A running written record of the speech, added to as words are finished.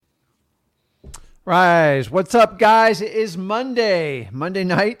Rise. What's up, guys? It is Monday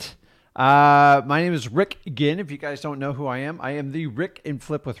night. My name is Rick Ginn. If you guys don't know who I am the Rick and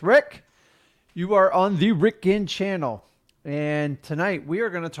Flip with Rick. You are on the Rick Ginn channel. And tonight we are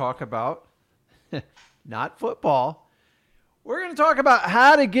going to talk about, not football, we're going to talk about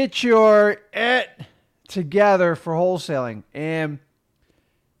how to get your together for wholesaling. And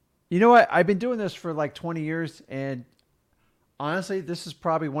you know what? I've been doing this for like 20 years. And honestly, this is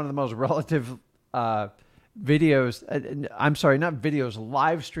probably one of the most relative videos. I'm sorry, not videos,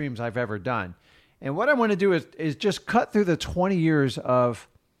 live streams I've ever done. And what I want to do is just cut through the 20 years of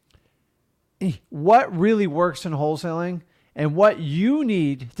what really works in wholesaling and what you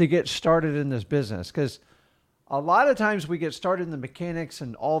need to get started in this business. Because a lot of times we get started in the mechanics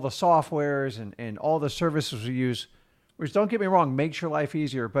and all the softwares and all the services we use, which, don't get me wrong, makes your life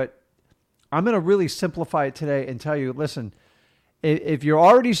easier. But I'm going to really simplify it today and tell you, listen, if you're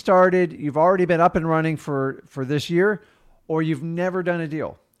already started, you've already been up and running for this year, or you've never done a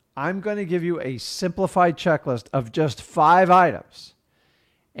deal, I'm going to give you a simplified checklist of just 5 items.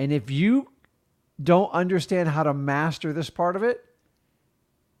 And if you don't understand how to master this part of it,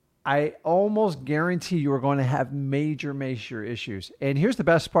 I almost guarantee you are going to have major issues. And here's the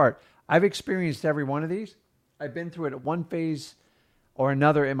best part. I've experienced every one of these. I've been through it at one phase or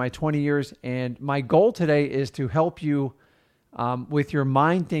another in my 20 years. And my goal today is to help you with your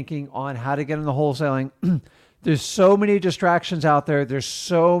mind thinking on how to get into wholesaling. There's so many distractions out there. There's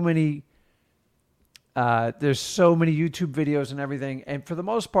so many YouTube videos and everything. And for the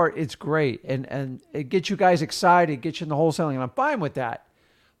most part, it's great. And it gets you guys excited, gets you into wholesaling. And I'm fine with that.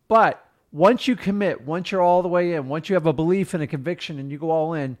 But once you commit, once you're all the way in, once you have a belief and a conviction and you go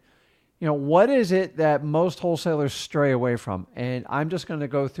all in, you know, what is it that most wholesalers stray away from? And I'm just going to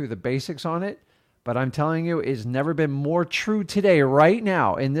go through the basics on it. But I'm telling you, it's never been more true today, right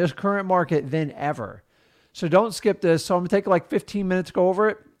now, in this current market than ever. So don't skip this. So I'm going to take like 15 minutes to go over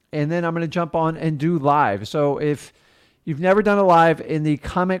it, and then I'm going to jump on and do live. So if you've never done a live, in the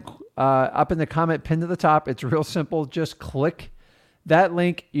comment, up in the comment pinned to the top, it's real simple. Just click that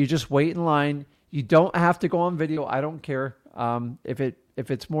link. You just wait in line. You don't have to go on video. I don't care. If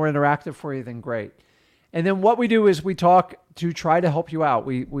it's more interactive for you, then great. And then what we do is we talk to try to help you out.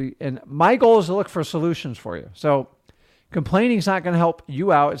 And my goal is to look for solutions for you. So complaining is not going to help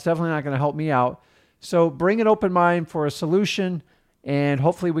you out. It's definitely not going to help me out. So bring an open mind for a solution, and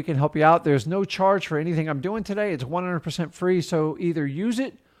hopefully we can help you out. There's no charge for anything I'm doing today. It's 100% free. So either use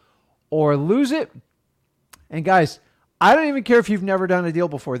it or lose it. And guys, I don't even care if you've never done a deal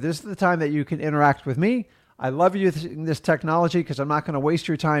before. This is the time that you can interact with me. I love using this technology because I'm not going to waste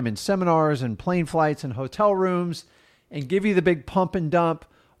your time in seminars and plane flights and hotel rooms and give you the big pump and dump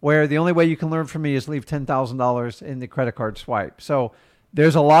where the only way you can learn from me is leave $10,000 in the credit card swipe. So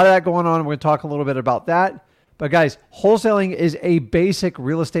there's a lot of that going on. We're going to talk a little bit about that. But guys, wholesaling is a basic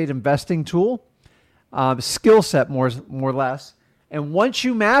real estate investing tool, skill set more or less. And once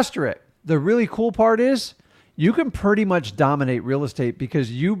you master it, the really cool part is you can pretty much dominate real estate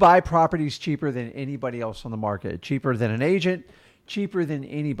because you buy properties cheaper than anybody else on the market, cheaper than an agent, cheaper than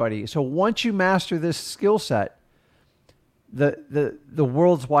anybody. So once you master this skill set, the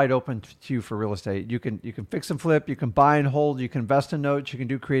world's wide open to you for real estate. You can fix and flip, you can buy and hold, you can invest in notes, you can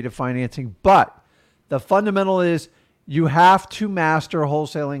do creative financing. But the fundamental is you have to master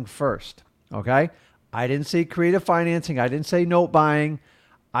wholesaling first. Okay? I didn't say creative financing. I didn't say note buying.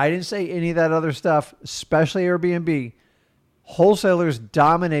 I didn't say any of that other stuff, especially Airbnb. Wholesalers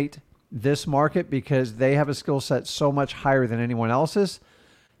dominate this market because they have a skill set so much higher than anyone else's.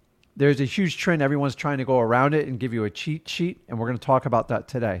 There's a huge trend. Everyone's trying to go around it and give you a cheat sheet, and we're going to talk about that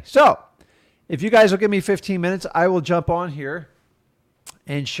today. So if you guys will give me 15 minutes, I will jump on here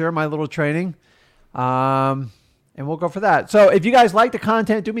and share my little training, and we'll go for that. So if you guys like the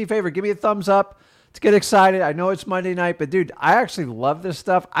content, do me a favor, give me a thumbs up. Let's get excited. I know it's Monday night, but dude, I actually love this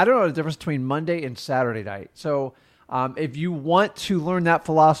stuff. I don't know the difference between Monday and Saturday night. So if you want to learn that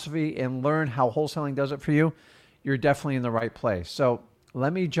philosophy and learn how wholesaling does it for you, you're definitely in the right place. So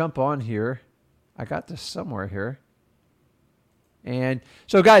let me jump on here. I got this somewhere here. And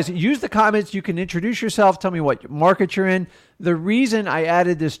so guys, use the comments. You can introduce yourself. Tell me what market you're in. The reason I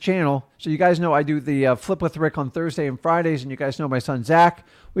added this channel, so you guys know I do the Flip with Rick on Thursday and Fridays, and you guys know my son, Zach.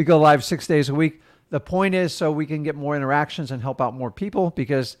 We go live 6 days a week. The point is so we can get more interactions and help out more people,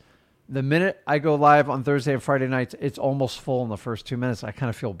 because the minute I go live on Thursday and Friday nights, it's almost full in the first 2 minutes. I kind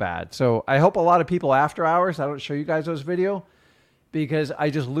of feel bad. So I hope a lot of people after hours, I don't show you guys those videos because I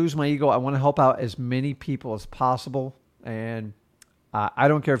just lose my ego. I want to help out as many people as possible. And I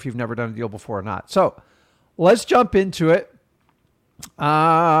don't care if you've never done a deal before or not. So let's jump into it.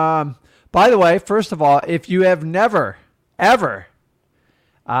 By the way, first of all, if you have never, ever,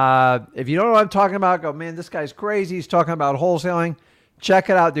 if you don't know what I'm talking about, go, man, this guy's crazy. He's talking about wholesaling. Check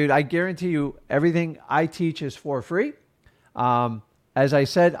it out, dude. I guarantee you everything I teach is for free. As I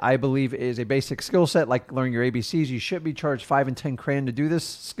said, I believe it is a basic skill set like learning your ABCs. You should be charged 5 and 10 grand to do this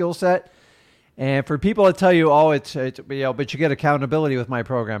skill set. And for people that tell you, oh, it's but you get accountability with my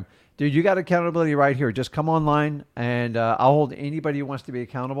program. Dude, you got accountability right here. Just come online and I'll hold anybody who wants to be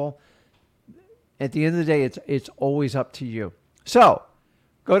accountable. At the end of the day, it's always up to you. So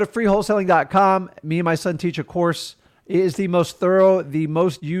go to freewholesaling.com. Me and my son teach a course. It is the most thorough, the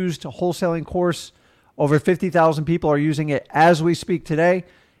most used wholesaling course. Over 50,000 people are using it as we speak today,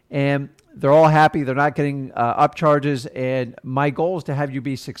 and they're all happy. They're not getting upcharges, and my goal is to have you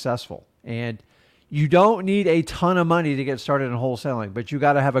be successful. And you don't need a ton of money to get started in wholesaling, but you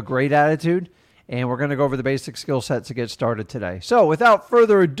got to have a great attitude, and we're going to go over the basic skill sets to get started today. So without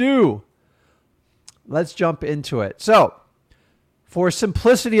further ado, let's jump into it. So for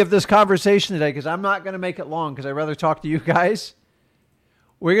simplicity of this conversation today, because I'm not going to make it long because I'd rather talk to you guys,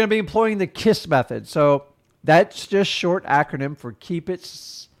 we're going to be employing the KISS method. So that's just short acronym for keep it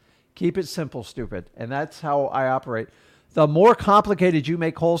simple, stupid. And that's how I operate. The more complicated you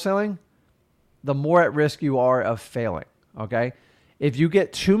make wholesaling, the more at risk you are of failing. Okay. If you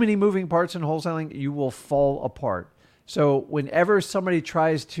get too many moving parts in wholesaling, you will fall apart. So whenever somebody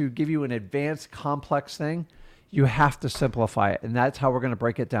tries to give you an advanced, complex thing, you have to simplify it. And that's how we're going to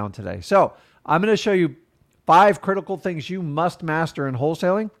break it down today. So I'm going to show you 5 critical things you must master in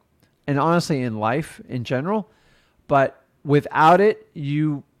wholesaling and honestly in life in general. But without it,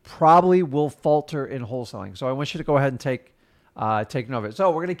 you probably will falter in wholesaling. So I want you to go ahead and take note of it. So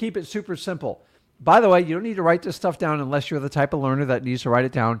we're going to keep it super simple. By the way, you don't need to write this stuff down unless you're the type of learner that needs to write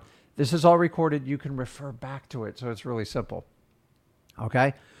it down. This is all recorded. You can refer back to it. So it's really simple.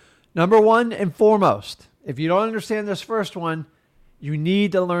 Okay. Number 1 and foremost, if you don't understand this first one, you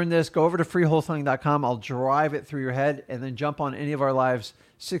need to learn this. Go over to freewholesaling.com. I'll drive it through your head and then jump on any of our lives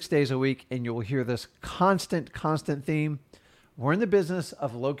 6 days a week and you'll hear this constant theme. We're in the business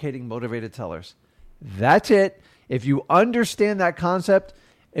of locating motivated sellers. That's it. If you understand that concept,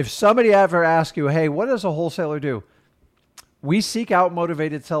 if somebody ever asks you, hey, what does a wholesaler do? We seek out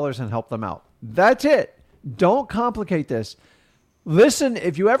motivated sellers and help them out. That's it. Don't complicate this. Listen,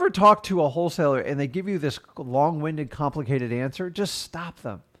 if you ever talk to a wholesaler and they give you this long-winded, complicated answer, just stop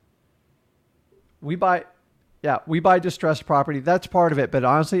them. We buy distressed property. That's part of it. But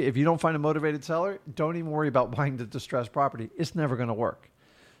honestly, if you don't find a motivated seller, don't even worry about buying the distressed property. It's never going to work.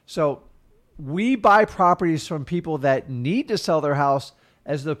 So we buy properties from people that need to sell their house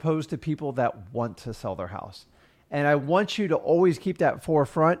as opposed to people that want to sell their house. And I want you to always keep that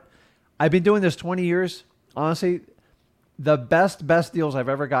forefront. I've been doing this 20 years. Honestly, the best deals I've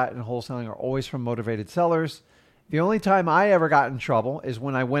ever got in wholesaling are always from motivated sellers. The only time I ever got in trouble is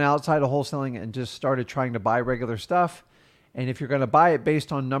when I went outside of wholesaling and just started trying to buy regular stuff. And if you're going to buy it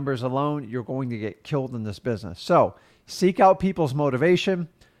based on numbers alone, you're going to get killed in this business. So seek out people's motivation.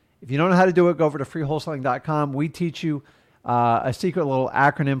 If you don't know how to do it, go over to freewholesaling.com. We teach you a secret little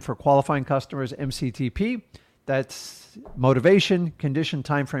acronym for qualifying customers, MCTP. That's motivation, condition,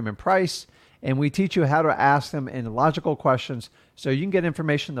 time frame, and price. And we teach you how to ask them in logical questions so you can get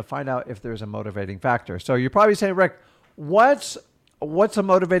information to find out if there's a motivating factor. So you're probably saying, Rick, what's a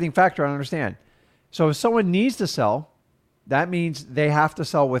motivating factor? I don't understand. So if someone needs to sell, that means they have to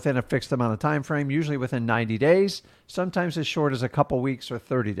sell within a fixed amount of time frame, usually within 90 days, sometimes as short as a couple weeks or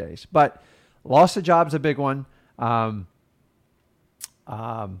 30 days. But loss of job's a big one.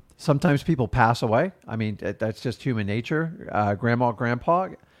 Sometimes people pass away. I mean, that's just human nature. Grandma, grandpa.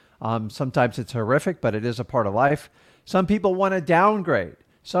 Sometimes it's horrific, but it is a part of life. Some people want to downgrade.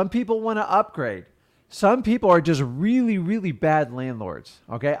 Some people want to upgrade. Some people are just really, really bad landlords.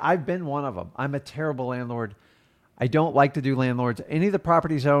 Okay. I've been one of them. I'm a terrible landlord. I don't like to do landlords. Any of the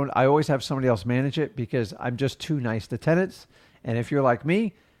properties owned, I always have somebody else manage it because I'm just too nice to tenants. And if you're like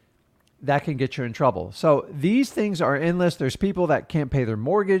me, that can get you in trouble. So these things are endless. There's people that can't pay their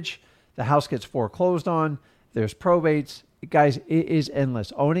mortgage. The house gets foreclosed on. There's probates. Guys, it is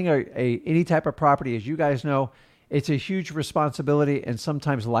endless. Owning any type of property, as you guys know, it's a huge responsibility and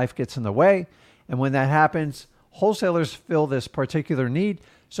sometimes life gets in the way. And when that happens, wholesalers fill this particular need.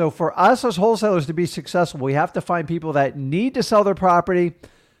 So for us as wholesalers to be successful, we have to find people that need to sell their property.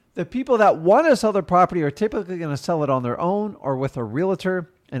 The people that want to sell their property are typically going to sell it on their own or with a realtor.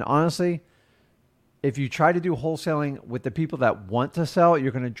 And honestly, if you try to do wholesaling with the people that want to sell,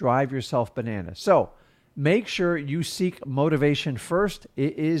 you're going to drive yourself bananas. So make sure you seek motivation first.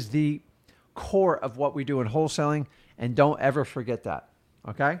 It is the core of what we do in wholesaling, and don't ever forget that.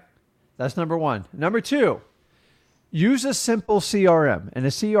 Okay? That's number one. Number two, use a simple CRM. And a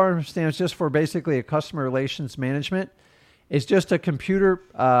CRM stands just for basically a customer relations management. It's just a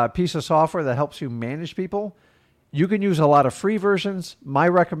computer piece of software that helps you manage people. You can use a lot of free versions. My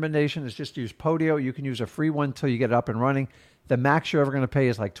recommendation is just use Podio. You can use a free one until you get it up and running. The max you're ever going to pay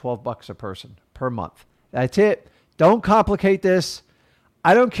is like $12 a person per month. That's it. Don't complicate this.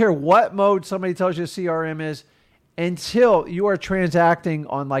 I don't care what mode somebody tells you CRM is until you are transacting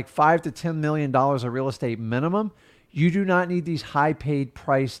on like $5 to $10 million of real estate minimum. You do not need these high paid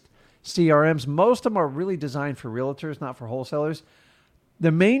priced CRMs. Most of them are really designed for realtors, not for wholesalers.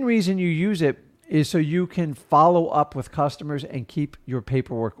 The main reason you use it is so you can follow up with customers and keep your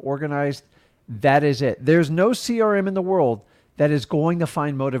paperwork organized. That is it. There's no CRM in the world that is going to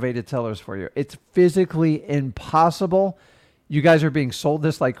find motivated sellers for you. It's physically impossible. You guys are being sold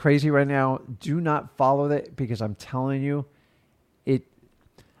this like crazy right now. Do not follow that, because I'm telling you,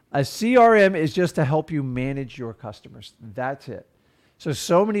 a CRM is just to help you manage your customers. That's it.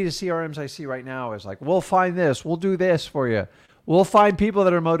 So many of the CRMs I see right now is like, we'll find this, we'll do this for you. We'll find people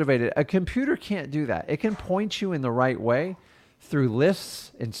that are motivated. A computer can't do that. It can point you in the right way through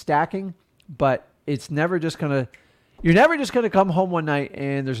lists and stacking, but it's never just going to, you're never just going to come home one night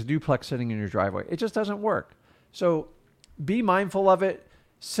and there's a duplex sitting in your driveway. It just doesn't work. So be mindful of it.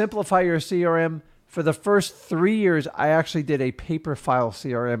 Simplify your CRM. For the first 3 years, I actually did a paper file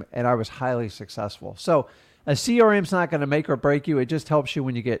CRM and I was highly successful. So a CRM is not going to make or break you. It just helps you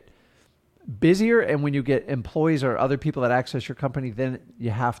when you get busier, and when you get employees or other people that access your company, then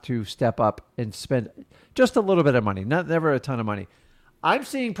you have to step up and spend just a little bit of money, never a ton of money. I'm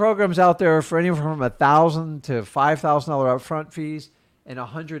seeing programs out there for anywhere from $1,000 to $5,000 upfront fees and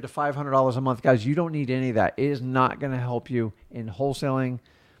 $100 to $500 a month. Guys, you don't need any of that. It is not going to help you in wholesaling.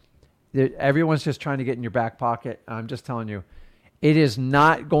 Everyone's just trying to get in your back pocket. I'm just telling you, it is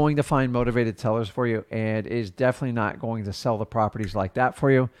not going to find motivated sellers for you, and is definitely not going to sell the properties like that for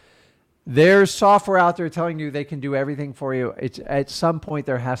you. There's software out there telling you they can do everything for you. It's at some point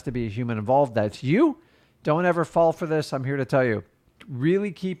there has to be a human involved. That's you. Don't ever fall for this. I'm here to tell you,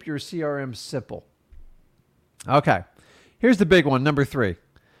 really keep your CRM simple. Okay. Here's the big one, number 3.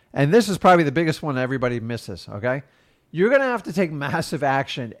 And this is probably the biggest one everybody misses. Okay. You're going to have to take massive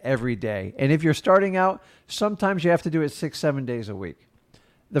action every day. And if you're starting out, sometimes you have to do it 6-7 days a week.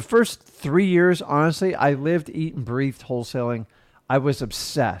 The first 3 years, honestly, I lived, eat, and breathed wholesaling. I was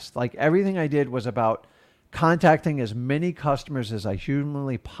obsessed. Like, everything I did was about contacting as many customers as I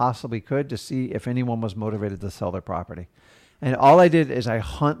humanly possibly could to see if anyone was motivated to sell their property. And all I did is I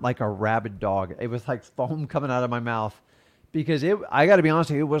hunt like a rabid dog. It was like foam coming out of my mouth, because I got to be honest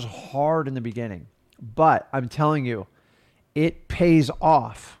with you, it was hard in the beginning. But I'm telling you, it pays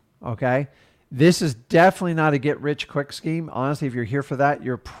off, okay? This is definitely not a get-rich-quick scheme. Honestly, if you're here for that,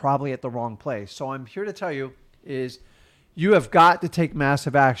 you're probably at the wrong place. So I'm here to tell you is you have got to take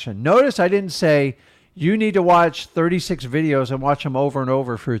massive action. Notice I didn't say you need to watch 36 videos and watch them over and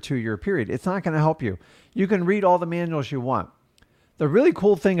over for a 2-year period. It's not going to help you. You can read all the manuals you want. The really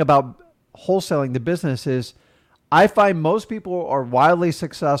cool thing about wholesaling, the business, is I find most people are wildly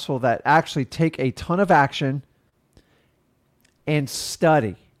successful that actually take a ton of action and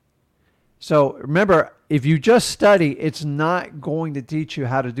study. So remember, if you just study, it's not going to teach you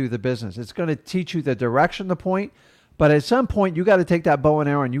how to do the business. It's going to teach you the direction, the point. But at some point, you got to take that bow and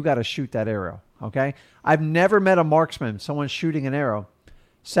arrow and you got to shoot that arrow, okay? I've never met a marksman, someone shooting an arrow,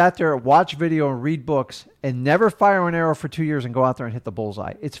 sat there, watch video and read books, and never fire an arrow for 2 years and go out there and hit the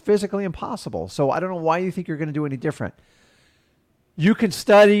bullseye. It's physically impossible. So I don't know why you think you're going to do any different. You can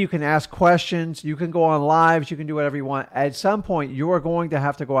study, you can ask questions, you can go on lives, you can do whatever you want. At some point, you are going to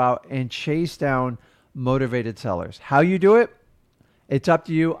have to go out and chase down motivated sellers. How you do it, it's up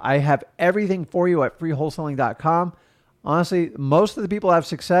to you. I have everything for you at freewholesaling.com. Honestly, most of the people have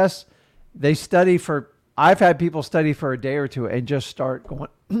success. I've had people study for a day or two and just start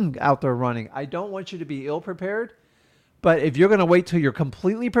going out there running. I don't want you to be ill prepared, but if you're going to wait till you're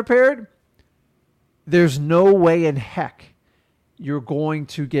completely prepared, there's no way in heck you're going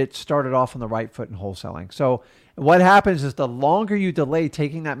to get started off on the right foot in wholesaling. So what happens is the longer you delay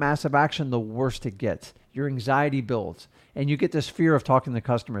taking that massive action, the worse it gets. Your anxiety builds and you get this fear of talking to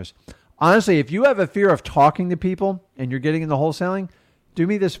customers. Honestly, if you have a fear of talking to people and you're getting into wholesaling, do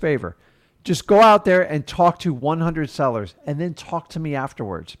me this favor. Just go out there and talk to 100 sellers and then talk to me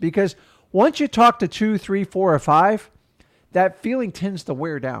afterwards. Because once you talk to 2, 3, 4, or 5, that feeling tends to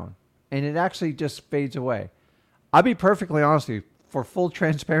wear down and it actually just fades away. I'll be perfectly honest with you. For full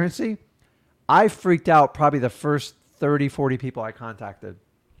transparency, I freaked out probably the first 30, 40 people I contacted.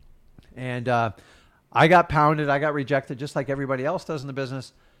 And I got pounded. I got rejected just like everybody else does in the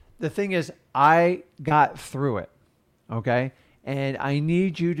business. the thing is, I got through it. Okay. And I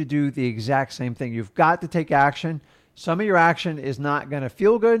need you to do the exact same thing. You've got to take action. Some of your action is not going to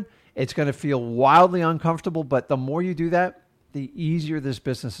feel good. It's going to feel wildly uncomfortable. But the more you do that, the easier this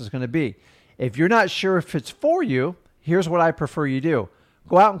business is going to be. If you're not sure if it's for you, here's what I prefer you do.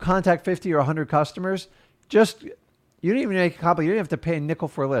 Go out and contact 50 or 100 customers. You don't even make a copy. You don't have to pay a nickel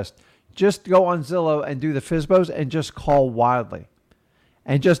for a list. Just go on Zillow and do the FSBOs and just call wildly.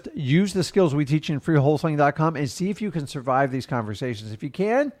 And just use the skills we teach you in freewholesaling.com and see if you can survive these conversations. If you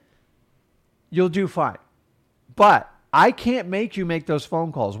can, you'll do fine. But I can't make you make those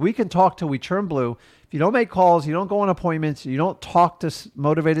phone calls. We can talk till we turn blue. If you don't make calls, you don't go on appointments, you don't talk to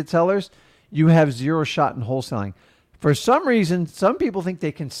motivated sellers, you have zero shot in wholesaling. For some reason, some people think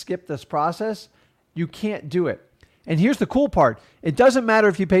they can skip this process. You can't do it. And here's the cool part. It doesn't matter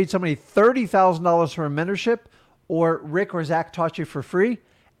if you paid somebody $30,000 for a mentorship or Rick or Zach taught you for free.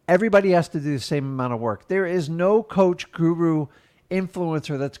 Everybody has to do the same amount of work. There is no coach, guru,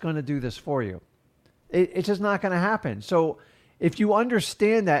 influencer that's going to do this for you. It's just not going to happen. So if you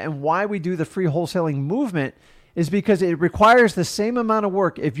understand that, and why we do the free wholesaling movement is because it requires the same amount of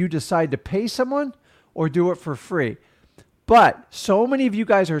work if you decide to pay someone or do it for free. But so many of you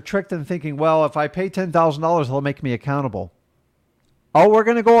guys are tricked in thinking, well, if I pay $10,000, they'll make me accountable. Oh, we're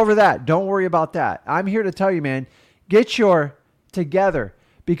going to go over that. Don't worry about that. I'm here to tell you, man, get your together,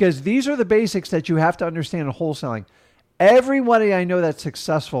 because these are the basics that you have to understand in wholesaling. Everybody I know that's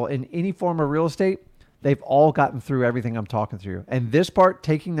successful in any form of real estate, they've all gotten through everything I'm talking through. And this part,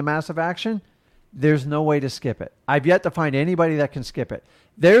 taking the massive action, there's no way to skip it. I've yet to find anybody that can skip it.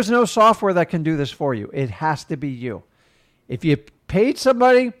 There's no software that can do this for you. It has to be you. If you paid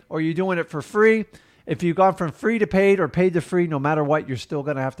somebody or you're doing it for free, if you've gone from free to paid or paid to free, no matter what, you're still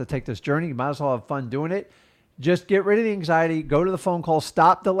going to have to take this journey. You might as well have fun doing it. Just get rid of the anxiety. Go to the phone call.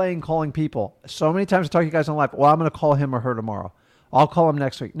 Stop delaying calling people. So many times I talk to you guys on live. Well, I'm going to call him or her tomorrow. I'll call him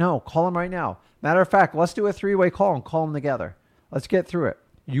next week. No, call him right now. Matter of fact, let's do a 3-way call and call them together. Let's get through it.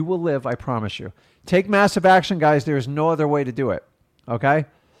 You will live, I promise you. Take massive action, guys. There's no other way to do it. Okay?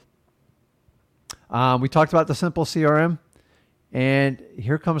 We talked about the simple CRM. And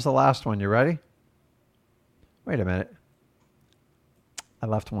here comes the last one. You ready? Wait a minute. I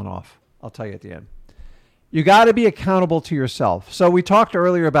left one off. I'll tell you at the end. You got to be accountable to yourself. So we talked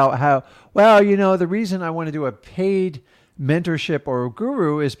earlier about how, well, the reason I want to do a paid mentorship or a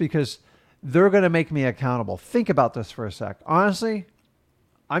guru is because they're going to make me accountable. Think about this for a sec. Honestly,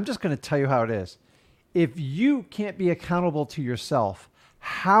 I'm just going to tell you how it is. If you can't be accountable to yourself,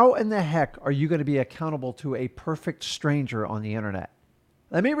 how in the heck are you going to be accountable to a perfect stranger on the internet?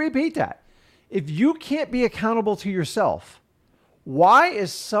 Let me repeat that. If you can't be accountable to yourself, why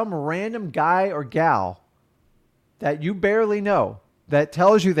is some random guy or gal that you barely know that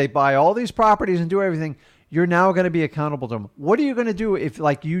tells you they buy all these properties and do everything, you're now going to be accountable to them? What are you going to do if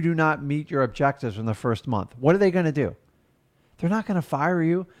you do not meet your objectives in the first month? What are they going to do? They're not going to fire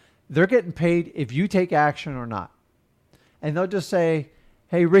you. They're getting paid if you take action or not. And they'll just say,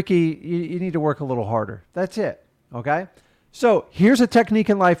 hey, Ricky, you need to work a little harder. That's it. Okay? So here's a technique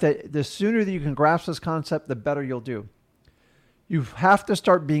in life that the sooner that you can grasp this concept, the better you'll do. You have to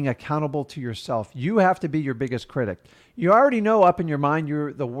start being accountable to yourself. You have to be your biggest critic. You already know up in your mind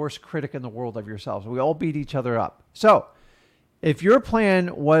you're the worst critic in the world of yourselves. We all beat each other up. So if your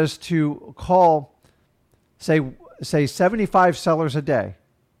plan was to call, say 75 sellers a day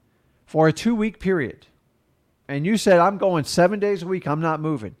for a 2-week period, and you said, I'm going 7 days a week, I'm not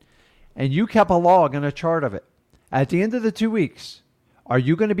moving, and you kept a log and a chart of it, at the end of the 2 weeks, are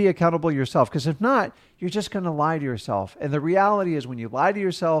you going to be accountable yourself? Because if not, you're just going to lie to yourself. And the reality is when you lie to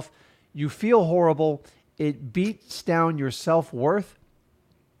yourself, you feel horrible. It beats down your self-worth,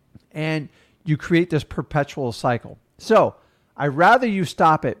 and you create this perpetual cycle. So I'd rather you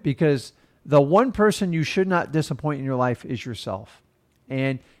stop it, because the one person you should not disappoint in your life is yourself.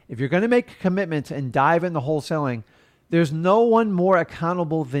 And if you're going to make commitments and dive into wholesaling, there's no one more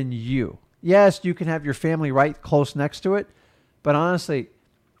accountable than you. Yes, you can have your family right close next to it, but honestly,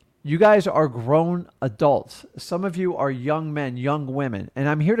 you guys are grown adults. Some of you are young men, young women, and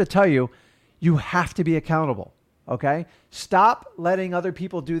I'm here to tell you, you have to be accountable, okay? Stop letting other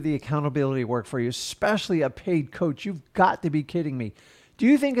people do the accountability work for you, especially a paid coach. You've got to be kidding me. Do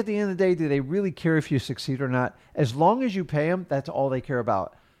you think at the end of the day, do they really care if you succeed or not? As long as you pay them, that's all they care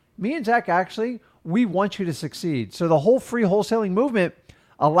about. Me and Zach, actually, we want you to succeed. So the whole free wholesaling movement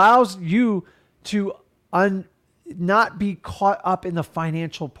allows you to not be caught up in the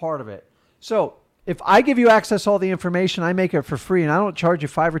financial part of it. So if I give you access to all the information, I make it for free, and I don't charge you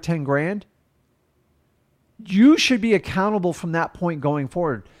 $5 or $10 grand, you should be accountable from that point going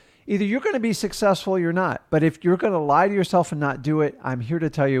forward. Either you're going to be successful or you're not. But if you're going to lie to yourself and not do it, I'm here to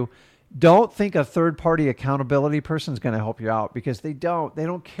tell you, don't think a third-party accountability person is going to help you out, because they don't. They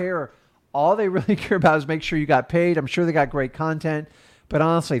don't care. All they really care about is make sure you got paid. I'm sure they got great content. But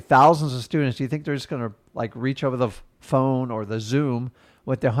honestly, thousands of students, do you think they're just going to like reach over the phone or the Zoom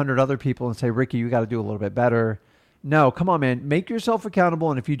with the 100 other people and say, Ricky, you got to do a little bit better? No, come on, man. Make yourself accountable.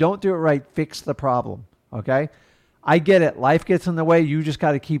 And if you don't do it right, fix the problem. Okay? I get it. Life gets in the way. You just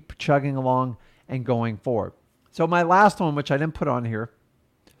got to keep chugging along and going forward. So my last one, which I didn't put on here,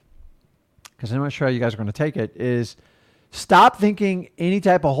 because I'm not sure how you guys are going to take it, is stop thinking any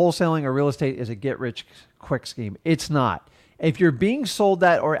type of wholesaling or real estate is a get-rich-quick scheme. It's not. If you're being sold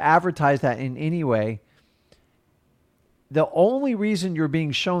that or advertised that in any way, the only reason you're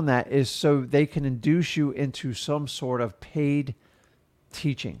being shown that is so they can induce you into some sort of paid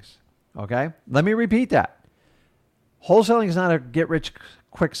teachings. Okay? Let me repeat that. Wholesaling is not a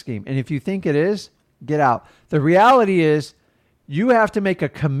get-rich-quick scheme. And if you think it is, get out. The reality is, you have to make a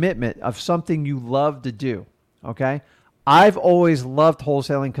commitment of something you love to do, okay? I've always loved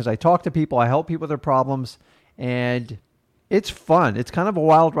wholesaling because I talk to people, I help people with their problems, and it's fun. It's kind of a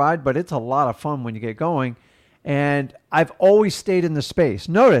wild ride, but it's a lot of fun when you get going. And I've always stayed in the space.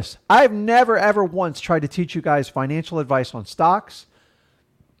 Notice, I've never, ever once tried to teach you guys financial advice on stocks,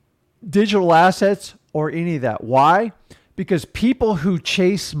 digital assets, or any of that. Why? Because people who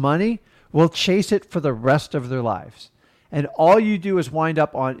chase money will chase it for the rest of their lives. And all you do is wind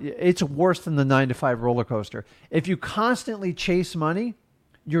up on, it's worse than the 9-to-5 roller coaster. If you constantly chase money,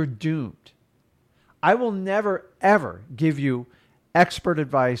 you're doomed. I will never, ever give you expert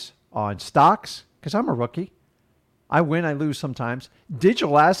advice on stocks, because I'm a rookie. I win, I lose sometimes.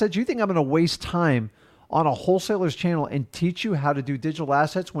 Digital assets, you think I'm going to waste time on a wholesaler's channel and teach you how to do digital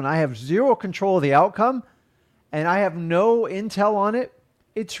assets when I have zero control of the outcome and I have no intel on it?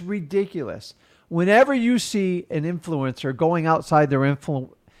 It's ridiculous. Whenever you see an influencer going outside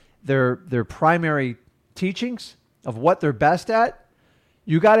their primary teachings of what they're best at,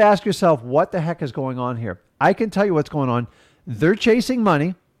 you got to ask yourself, what the heck is going on here? I can tell you what's going on. They're chasing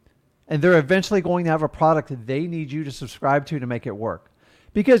money, and they're eventually going to have a product that they need you to subscribe to make it work.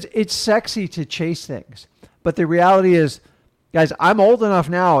 Because it's sexy to chase things. But the reality is, guys, I'm old enough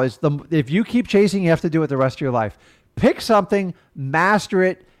now, if you keep chasing, you have to do it the rest of your life. Pick something, master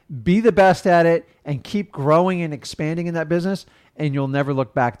it, be the best at it, and keep growing and expanding in that business, and you'll never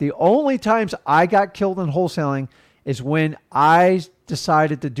look back. The only times I got killed in wholesaling is when I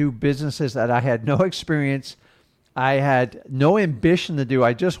decided to do businesses that I had no experience, I had no ambition to do.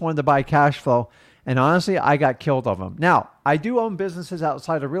 I just wanted to buy cash flow, and honestly, I got killed of them. Now, I do own businesses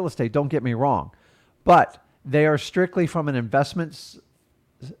outside of real estate, don't get me wrong, but they are strictly from an investment.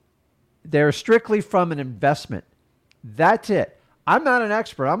 They're strictly from an investment. That's it. I'm not an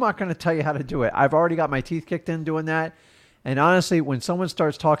expert. I'm not going to tell you how to do it. I've already got my teeth kicked in doing that. And honestly, when someone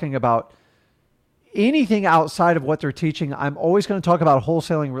starts talking about anything outside of what they're teaching, I'm always going to talk about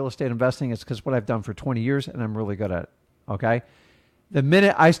wholesaling real estate investing. It's because what I've done for 20 years and I'm really good at it. Okay. The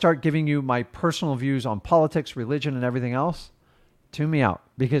minute I start giving you my personal views on politics, religion, and everything else, tune me out,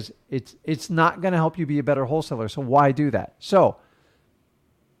 because it's not going to help you be a better wholesaler. So why do that? So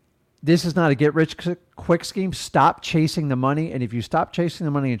this is not a get-rich-quick scheme. Stop chasing the money. And if you stop chasing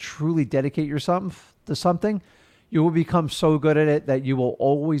the money and truly dedicate yourself to something, you will become so good at it that you will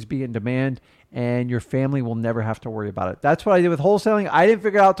always be in demand and your family will never have to worry about it. That's what I did with wholesaling. I didn't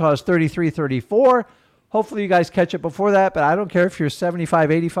figure it out until I was 33, 34. Hopefully you guys catch it before that, but I don't care if you're 75,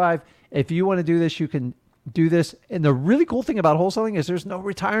 85. If you want to do this, you can do this. And the really cool thing about wholesaling is there's no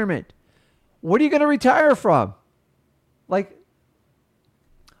retirement. What are you going to retire from? Like,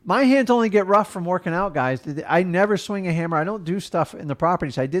 my hands only get rough from working out, guys. I never swing a hammer. I don't do stuff in the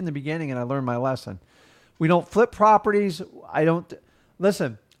properties. I did in the beginning, and I learned my lesson. We don't flip properties. I don't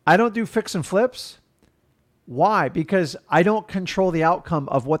do fix and flips. Why? Because I don't control the outcome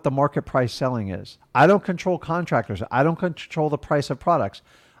of what the market price selling is. I don't control contractors. I don't control the price of products.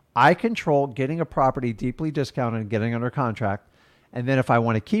 I control getting a property deeply discounted and getting under contract. And then if I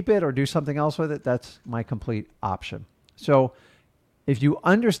want to keep it or do something else with it, that's my complete option. So if you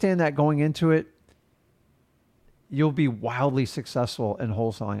understand that going into it, you'll be wildly successful in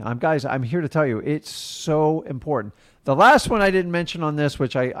wholesaling. Guys, I'm here to tell you, it's so important. The last one I didn't mention on this,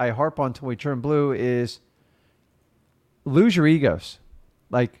 which I harp on till we turn blue, is lose your egos.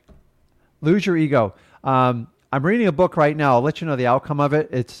 Like, lose your ego. I'm reading a book right now. I'll let you know the outcome of it.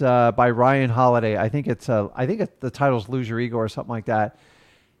 It's by Ryan Holiday. I think the title's Lose Your Ego or something like that.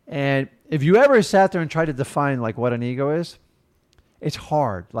 And if you ever sat there and tried to define like what an ego is, it's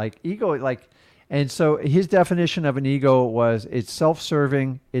hard. Like ego, And so his definition of an ego was it's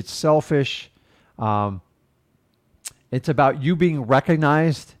self-serving, it's selfish, it's about you being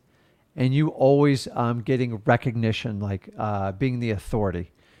recognized and you always getting recognition, like being the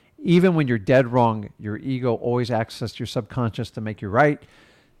authority. Even when you're dead wrong, your ego always accesses your subconscious to make you right.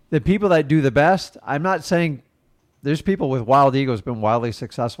 The people that do the best, I'm not saying there's people with wild egos been wildly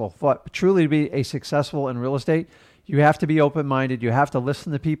successful, but truly to be a successful in real estate, you have to be open-minded. You have to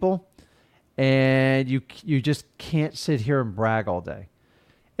listen to people, and you just can't sit here and brag all day.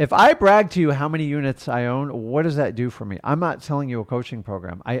 If I brag to you how many units I own, what does that do for me? I'm not selling you a coaching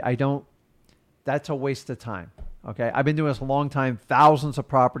program. I don't, that's a waste of time. Okay. I've been doing this a long time, thousands of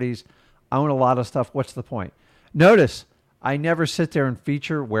properties. I own a lot of stuff. What's the point? Notice I never sit there and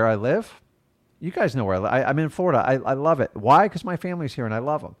feature where I live. You guys know where I live. I'm in Florida. I love it. Why? Because my family's here and I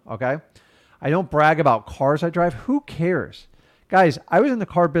love them. Okay. I don't brag about cars I drive. Who cares? Guys, I was in the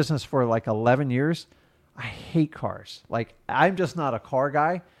car business for like 11 years. I hate cars. Like, I'm just not a car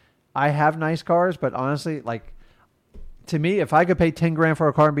guy. I have nice cars, but honestly, like, to me, if I could pay 10 grand for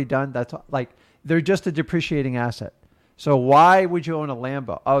a car and be done, that's like, they're just a depreciating asset. So why would you own a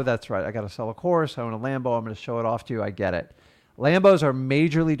Lambo? Oh, that's right. I got to sell a course. I own a Lambo. I'm going to show it off to you. I get it. Lambos are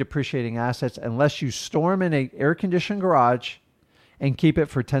majorly depreciating assets unless you store them in an air-conditioned garage and keep it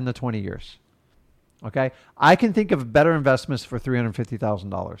for 10 to 20 years. Okay? I can think of better investments for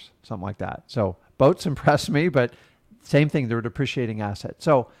 $350,000, something like that. So boats impress me, but same thing. They're a depreciating asset.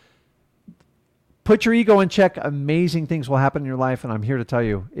 So put your ego in check. Amazing things will happen in your life. And I'm here to tell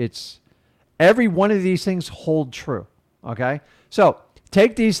you, it's every one of these things hold true. Okay? So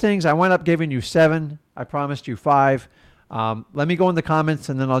take these things. I wound up giving you 7. I promised you 5. Let me go in the comments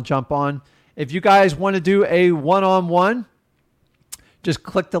and then I'll jump on. If you guys want to do a one-on-one, just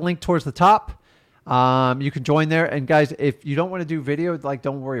click the link towards the top. You can join there. And guys, if you don't want to do video, like,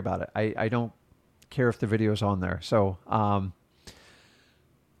 don't worry about it. I don't care if the video is on there. So,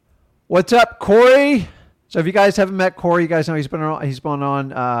 what's up, Corey? So if you guys haven't met Corey, you guys know he's been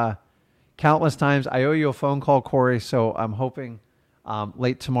on countless times. I owe you a phone call, Corey. So I'm hoping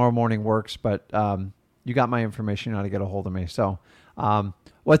late tomorrow morning works, but you got my information, you know how to get a hold of me. So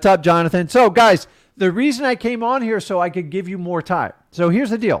what's up, Jonathan? So guys, the reason I came on here so I could give you more time. So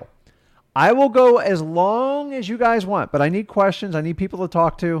here's the deal. I will go as long as you guys want, but I need questions. I need people to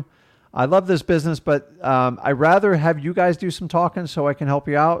talk to. I love this business, but I'd rather have you guys do some talking so I can help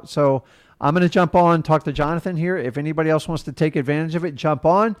you out. So I'm going to jump on, talk to Jonathan here. If anybody else wants to take advantage of it, jump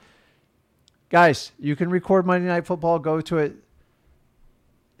on. Guys, you can record Monday Night Football. Go to it.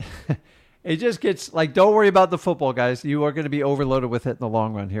 It just gets like, don't worry about the football, guys. You are going to be overloaded with it in the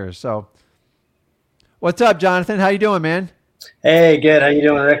long run here. So what's up, Jonathan? How you doing, man? Hey, good. How you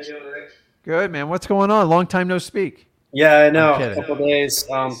doing, Rick? Good, man. What's going on? Long time no speak. Yeah, I know. A couple of days.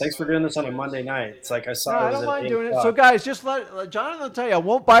 Thanks for doing this on a Monday night. It's like I saw. No, I don't mind doing it. So, guys, just let Jonathan will tell you. I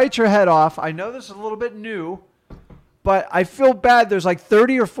won't bite your head off. I know this is a little bit new, but I feel bad. There's like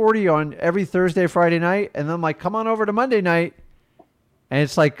 30 or 40 on every Thursday, Friday night, and then I'm like, come on over to Monday night, and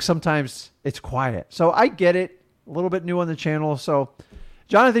it's like sometimes it's quiet. So I get it. A little bit new on the channel. So,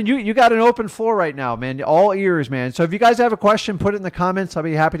 Jonathan, you got an open floor right now, man. All ears, man. So if you guys have a question, put it in the comments. I'll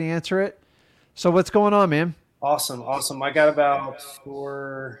be happy to answer it. So what's going on, man? Awesome. I got about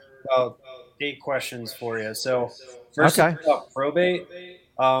 8 questions for you. So first, about probate.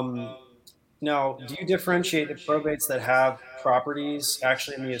 Now, do you differentiate the probates that have properties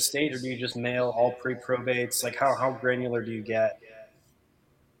actually in the estate, or do you just mail all pre-probates? Like how granular do you get?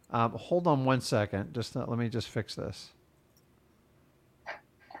 Hold on one second. Let me just fix this.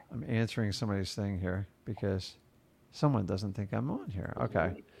 I'm answering somebody's thing here because someone doesn't think I'm on here.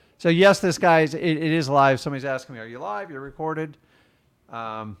 Okay. So yes, this guy's, it is live. Somebody's asking me, are you live? You're recorded.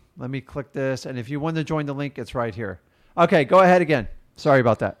 Let me click this. And if you want to join the link, it's right here. Okay, go ahead again. Sorry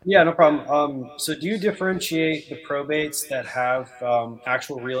about that. Yeah, no problem. So do you differentiate the probates that have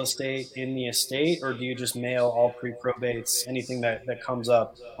actual real estate in the estate, or do you just mail all pre-probates, anything that comes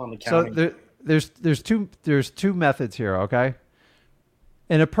up on the county? So there's two methods here, okay?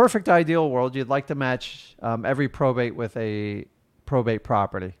 In a perfect ideal world, you'd like to match every probate with a probate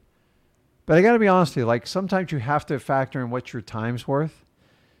property. But I got to be honest with you, like sometimes you have to factor in what your time's worth.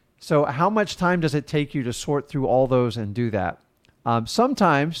 So how much time does it take you to sort through all those and do that?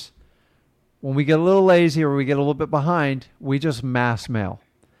 Sometimes when we get a little lazy or we get a little bit behind, we just mass mail.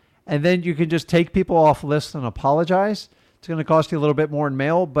 And then you can just take people off lists and apologize. It's going to cost you a little bit more in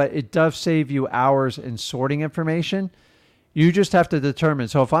mail, but it does save you hours in sorting information. You just have to determine.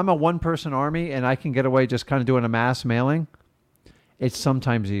 So if I'm a one-person army and I can get away just kind of doing a mass mailing, it's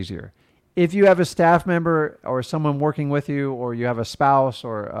sometimes easier. if you have a staff member or someone working with you, or you have a spouse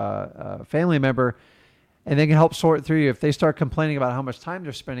or a family member, and they can help sort through you, if they start complaining about how much time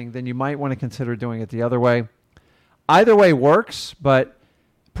they're spending, then you might want to consider doing it the other way. Either way works, but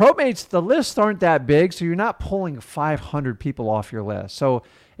probates, the lists aren't that big, so you're not pulling 500 people off your list. So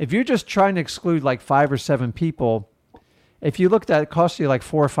if you're just trying to exclude like 5 or 7 people, if you looked at it, costs you like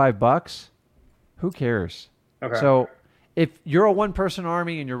 $4 or $5, who cares? Okay. So if you're a one-person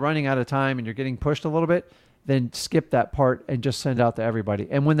army and you're running out of time and you're getting pushed a little bit, then skip that part and just send out to everybody.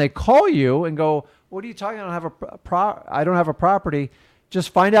 And when they call you and go, "What are you talking? I don't have a property," just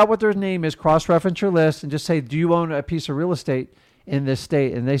find out what their name is, cross-reference your list, and just say, "Do you own a piece of real estate in this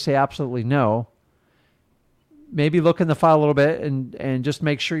state?" And they say absolutely no. Maybe look in the file a little bit and just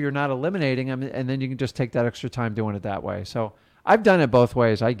make sure you're not eliminating them, and then you can just take that extra time doing it that way. So I've done it both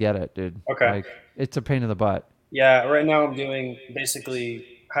ways. I get it, dude. Okay. Like, it's a pain in the butt. Yeah, right now I'm doing basically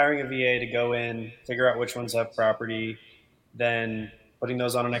hiring a VA to go in, figure out which ones have property, then putting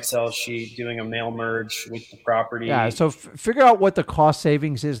those on an Excel sheet, doing a mail merge with the property. Yeah, so figure out what the cost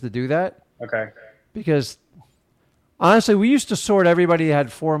savings is to do that. Okay. Because honestly, we used to sort everybody that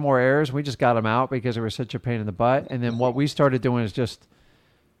had 4 or more errors. We just got them out because it was such a pain in the butt. And then what we started doing is just,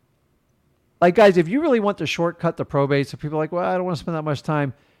 like, guys, if you really want to shortcut the probate, so people are like, well, I don't want to spend that much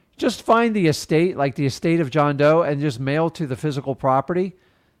time, just find the estate, like the estate of John Doe, and just mail to the physical property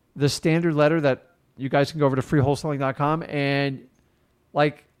the standard letter that you guys can go over to freewholesaling.com. And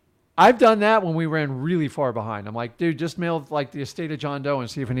like, I've done that when we ran really far behind. I'm like, dude, just mail like the estate of John Doe and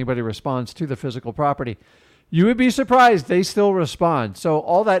see if anybody responds to the physical property. You would be surprised. They still respond. So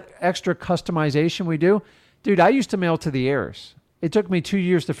all that extra customization we do, dude, I used to mail to the heirs. It took me 2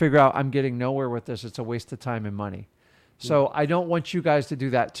 years to figure out I'm getting nowhere with this. It's a waste of time and money. So I don't want you guys to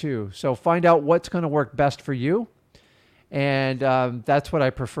do that too. So find out what's going to work best for you. And that's what I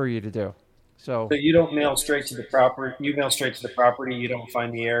prefer you to do. So you don't mail straight to the property. You mail straight to the property. You don't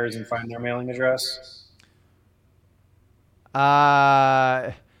find the heirs and find their mailing address.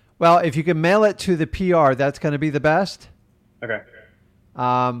 Well, if you can mail it to the PR, that's going to be the best. Okay.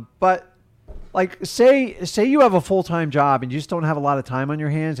 But like, say you have a full-time job and you just don't have a lot of time on your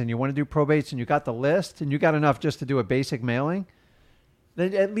hands, and you want to do probates, and you got the list and you got enough just to do a basic mailing,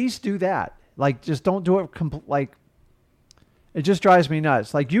 then at least do that. Like, just don't do it like, it just drives me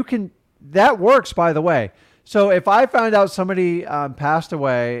nuts. Like, that works, by the way. So if I found out somebody passed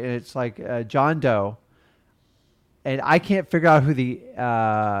away and it's like John Doe, and I can't figure out who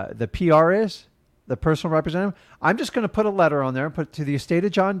the PR is, the personal representative, I'm just going to put a letter on there and put it to the estate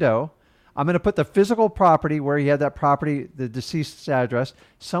of John Doe. I'm going to put the physical property where he had that property, the deceased's address.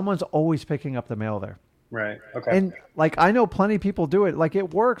 Someone's always picking up the mail there. Right. Okay. And like, I know plenty of people do it. Like,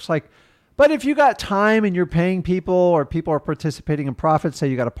 it works. Like, but if you got time and you're paying people, or people are participating in profits, say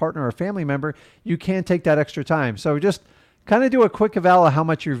you got a partner or a family member, you can take that extra time. So just kind of do a quick eval of how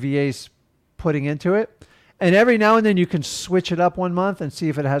much your VA's putting into it. And every now and then you can switch it up one month and see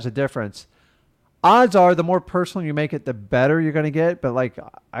if it has a difference. Odds are the more personal you make it, the better you're going to get. But like,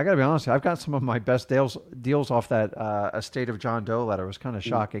 I got to be honest, I've got some of my best deals off that estate of John Doe letter. It was kind of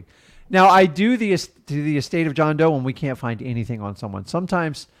shocking. Now, I do the estate of John Doe when we can't find anything on someone.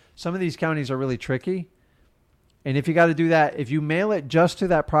 Sometimes some of these counties are really tricky. And if you got to do that, if you mail it just to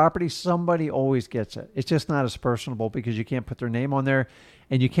that property, somebody always gets it. It's just not as personable because you can't put their name on there,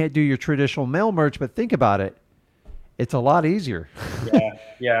 and you can't do your traditional mail merge. But think about it. It's a lot easier. Yeah,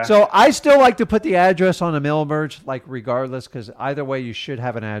 yeah. So I still like to put the address on a mail merge, like, regardless, because either way you should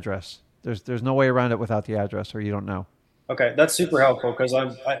have an address. There's no way around it without the address, or you don't know. Okay, that's super helpful, because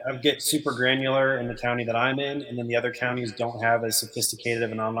I get super granular in the county that I'm in, and then the other counties don't have as sophisticated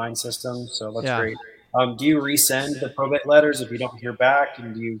of an online system. So that's great. Do you resend the probate letters if you don't hear back,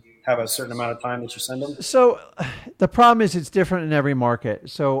 and do you have a certain amount of time that you send them? So the problem is it's different in every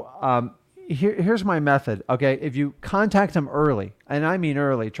market. So here's my method. Okay, if you contact them early, and I mean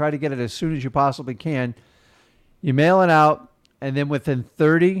early, try to get it as soon as you possibly can. You mail it out, and then within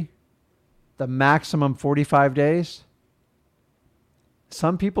 30, the maximum 45 days.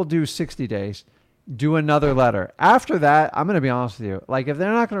 Some people do 60 days. Do another letter. After that, I'm going to be honest with you. Like, if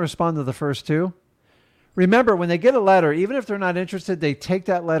they're not going to respond to the first 2, remember, when they get a letter, even if they're not interested, they take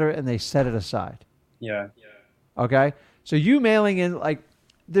that letter and they set it aside. Yeah. Okay? So you mailing in, like,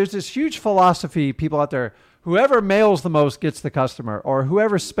 there's this huge philosophy, people out there, whoever mails the most gets the customer, or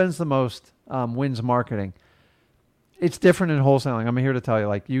whoever spends the most wins marketing. It's different in wholesaling. I'm here to tell you,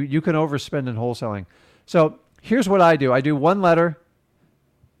 like, you can overspend in wholesaling. So here's what I do. I do one letter,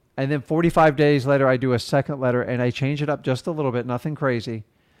 and then 45 days later, I do a second letter, and I change it up just a little bit, nothing crazy.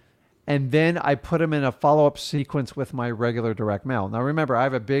 and then I put them in a follow-up sequence with my regular direct mail. Now, remember, I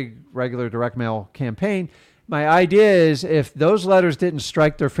have a big regular direct mail campaign. My idea is if those letters didn't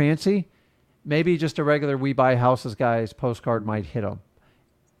strike their fancy, maybe just a regular We Buy Houses Guys postcard might hit them.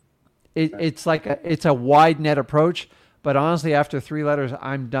 It's like it's a wide net approach, but honestly, after 3 letters,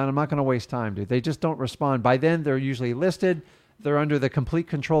 I'm done. I'm not going to waste time, dude. They just don't respond. By then, they're usually listed. They're under the complete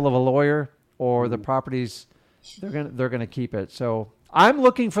control of a lawyer, or the properties. They're gonna keep it. So I'm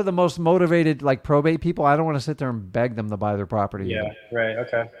looking for the most motivated, like probate people. I don't want to sit there and beg them to buy their property. Yeah, either. right.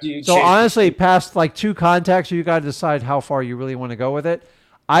 Okay. So honestly, past like 2 contacts, you got to decide how far you really want to go with it.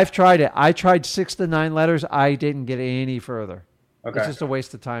 I've tried it. I tried 6 to 9 letters. I didn't get any further. Okay. It's just a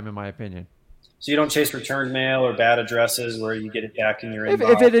waste of time, in my opinion. So you don't chase return mail or bad addresses where you get it back in your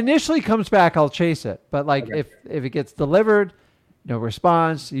inbox? If it initially comes back, I'll chase it. But like if it gets delivered, no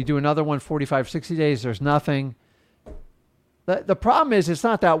response, you do another one 45, 60 days, there's nothing. The problem is it's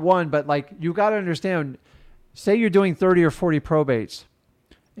not that one, but like you got to understand, say you're doing 30 or 40 probates,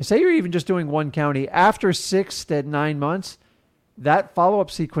 and say you're even just doing one county, after 6 to 9 months, that follow-up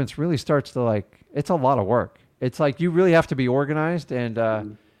sequence really starts to it's a lot of work. It's like you really have to be organized,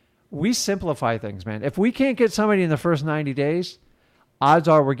 and we simplify things, man. If we can't get somebody in the first 90 days, odds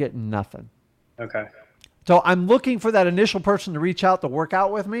are we're getting nothing. Okay. So I'm looking for that initial person to reach out to work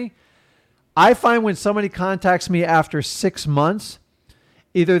out with me. I find when somebody contacts me after 6 months,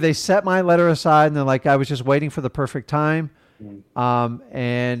 either they set my letter aside and they're like, I was just waiting for the perfect time.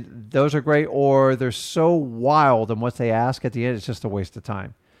 And those are great, or they're so wild in what they ask at the end, it's just a waste of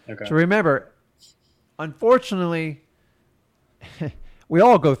time. Okay. So remember, unfortunately, we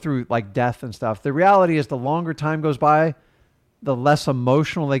all go through like death and stuff. The reality is the longer time goes by, the less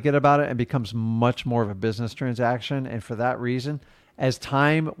emotional they get about it and becomes much more of a business transaction. And for that reason, as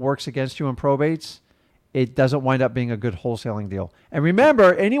time works against you in probates, it doesn't wind up being a good wholesaling deal. And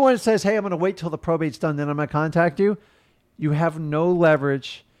remember, anyone that says, hey, I'm going to wait till the probate's done, then I'm going to contact you, you have no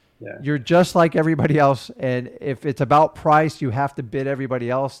leverage. Yeah. You're just like everybody else. And if it's about price, you have to bid everybody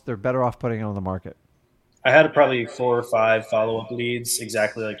else. They're better off putting it on the market. I had probably 4 or 5 follow-up leads,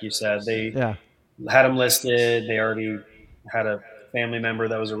 exactly like you said. They had them listed. They already had a family member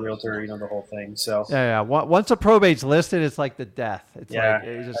that was a realtor, the whole thing. So yeah. Once a probate's listed, it's like the death. It's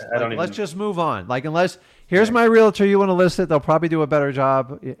let's just move on. Like, unless here's my realtor, you want to list it, they'll probably do a better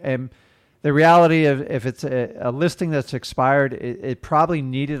job. And the reality of if it's a listing that's expired, it probably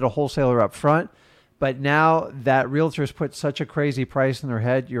needed a wholesaler up front. But now that realtors put such a crazy price in their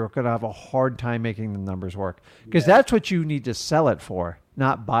head, you're going to have a hard time making the numbers work. Because that's what you need to sell it for,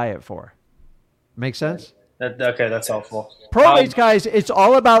 not buy it for. Make sense? Okay, that's helpful. Probates, guys, it's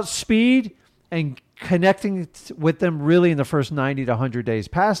all about speed and connecting with them really in the first 90 to 100 days.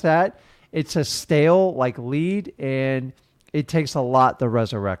 Past that, it's a stale lead, and it takes a lot to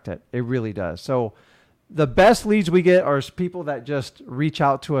resurrect it. It really does. So the best leads we get are people that just reach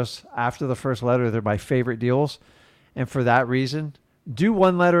out to us after the first letter. They're my favorite deals. And for that reason, do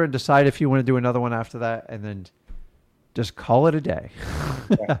one letter and decide if you want to do another one after that, and then just call it a day.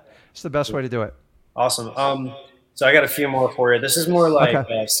 It's the best way to do it. Awesome. So I got a few more for you. This is more like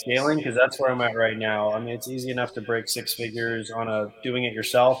scaling, because that's where I'm at right now. I mean, it's easy enough to break 6 figures on doing it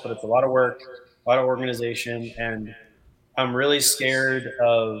yourself, but it's a lot of work, a lot of organization, and I'm really scared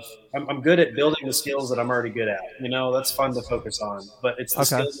of. I'm good at building the skills that I'm already good at. That's fun to focus on, but it's the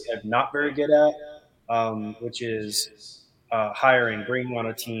skills that I'm not very good at, which is hiring, bringing on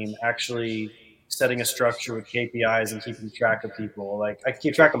a team, actually setting a structure with KPIs and keeping track of people. Like, I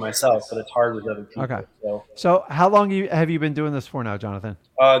keep track of myself, but it's hard with other people. Okay. So how long have you been doing this for now, Jonathan?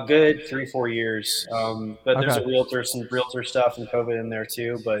 Good 3-4 years. But there's some realtor stuff and COVID in there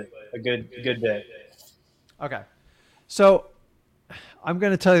too, but a good bit. Okay. So I'm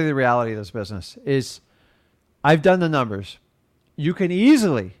going to tell you the reality of this business is I've done the numbers. You can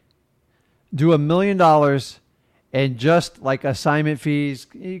easily do $1 million and just like assignment fees,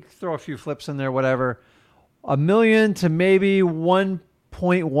 you throw a few flips in there, whatever, $1 million to maybe 1.1,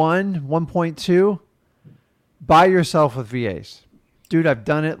 1.2 by yourself with VAs. Dude, I've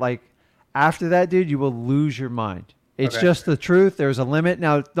done it. Like, after that, dude, you will lose your mind. It's just the truth. There's a limit.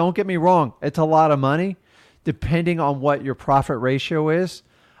 Now, don't get me wrong. It's a lot of money depending on what your profit ratio is.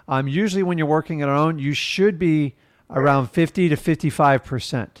 Usually when you're working on your own, you should be around 50 to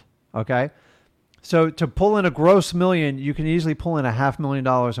 55%. Okay. So to pull in a gross $1 million, you can easily pull in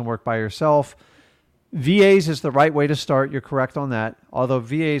 $500,000 and work by yourself. VAs is the right way to start. You're correct on that. Although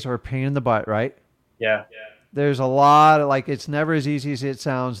VAs are a pain in the butt, right? Yeah. There's a lot of it's never as easy as it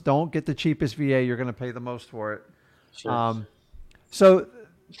sounds. Don't get the cheapest VA. You're going to pay the most for it. Sure. So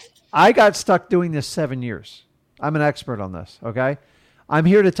I got stuck doing this 7 years. I'm an expert on this. Okay. I'm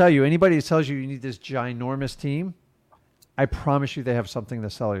here to tell you, anybody that tells you you need this ginormous team, I promise you they have something to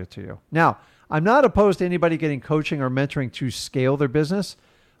sell you to you. Now, I'm not opposed to anybody getting coaching or mentoring to scale their business,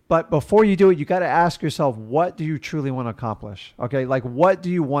 but before you do it, you got to ask yourself, what do you truly want to accomplish? Okay, like what do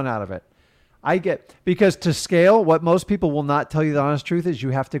you want out of it? Because to scale, what most people will not tell you the honest truth is you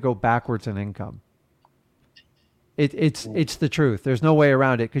have to go backwards in income. It's the truth. There's no way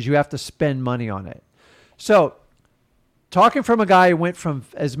around it because you have to spend money on it. So talking from a guy who went from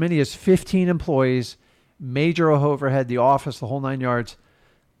as many as 15 employees, major overhead, the office, the whole 9 yards,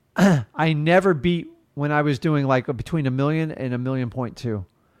 I never beat when I was doing like between $1 million and $1.2 million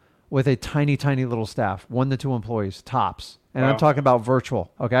with a tiny, tiny little staff, 1 to 2 employees, tops. And I'm talking about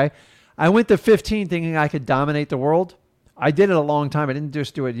virtual, okay? I went to 15 thinking I could dominate the world. I did it a long time. I didn't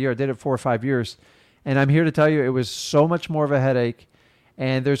just do it a year. I did it 4 or 5 years. And I'm here to tell you it was so much more of a headache.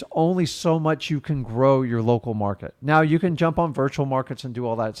 And there's only so much you can grow your local market. Now, you can jump on virtual markets and do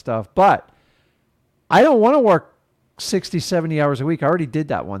all that stuff. But I don't want to work 60, 70 hours a week. I already did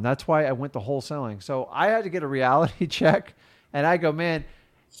that one. That's why I went to wholesaling. So I had to get a reality check. And I go, man,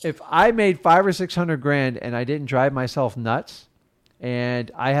 if I made 500 or 600 grand and I didn't drive myself nuts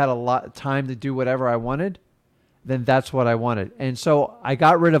and I had a lot of time to do whatever I wanted, then that's what I wanted. And so I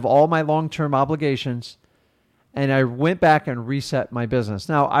got rid of all my long-term obligations and I went back and reset my business.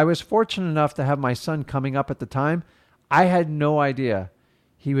 Now, I was fortunate enough to have my son coming up at the time. I had no idea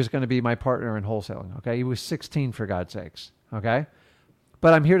he was going to be my partner in wholesaling. Okay. He was 16 for God's sakes. Okay.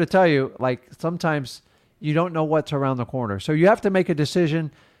 But I'm here to tell you, like, sometimes you don't know what's around the corner. So you have to make a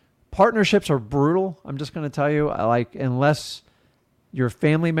decision. Partnerships are brutal. I'm just going to tell you, like, unless you're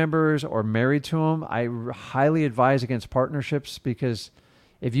family members or married to them, I highly advise against partnerships because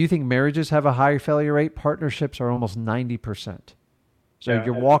if you think marriages have a high failure rate, partnerships are almost 90%. So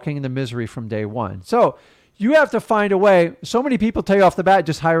you're walking into misery from day one. So you have to find a way. So many people tell you off the bat,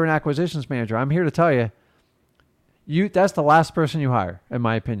 just hire an acquisitions manager. I'm here to tell you, that's the last person you hire, in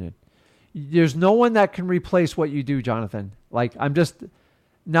my opinion. There's no one that can replace what you do, Jonathan. Like, I'm just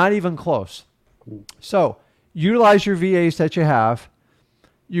not even close. So utilize your VAs that you have.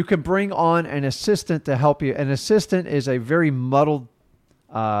 You can bring on an assistant to help you. An assistant is a very muddled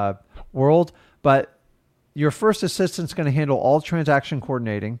world, but your first assistant's going to handle all transaction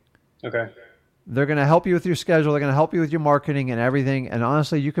coordinating. Okay. They're going to help you with your schedule. They're going to help you with your marketing and everything. And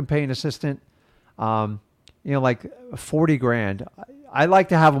honestly, you can pay an assistant, like 40 grand. I like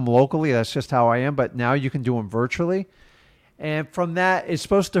to have them locally. That's just how I am. But now you can do them virtually. And from that, it's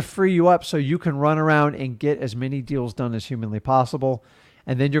supposed to free you up so you can run around and get as many deals done as humanly possible.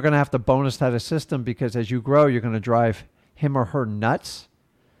 And then you're going to have to bonus that assistant because as you grow, you're going to drive him or her nuts.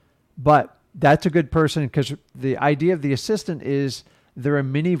 But that's a good person because the idea of the assistant is they're a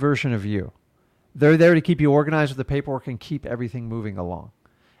mini version of you. They're there to keep you organized with the paperwork and keep everything moving along.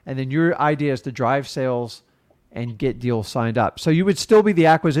 And then your idea is to drive sales and get deals signed up. So you would still be the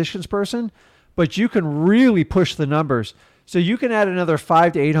acquisitions person, but you can really push the numbers. So you can add another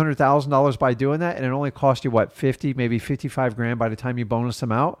 $500,000 to $800,000 by doing that, and it only costs you 50, maybe 55 grand by the time you bonus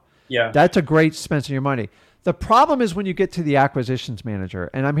them out. Yeah, that's a great spend of your money. The problem is when you get to the acquisitions manager,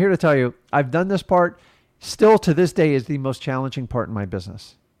 and I'm here to tell you, I've done this part. Still to this day is the most challenging part in my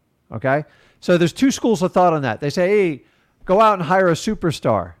business. Okay, so there's two schools of thought on that. They say, hey, go out and hire a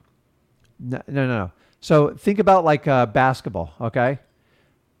superstar. No. So think about like basketball, okay?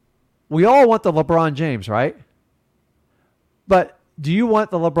 We all want the LeBron James, right? But do you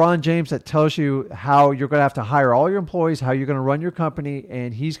want the LeBron James that tells you how you're going to have to hire all your employees, how you're going to run your company,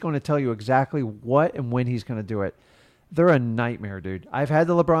 and he's going to tell you exactly what and when he's going to do it? They're a nightmare, dude. I've had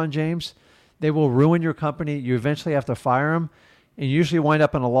the LeBron James. They will ruin your company. You eventually have to fire them, and you usually wind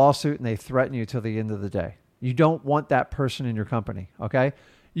up in a lawsuit, and they threaten you till the end of the day. You don't want that person in your company, okay?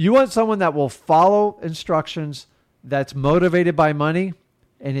 You want someone that will follow instructions, that's motivated by money,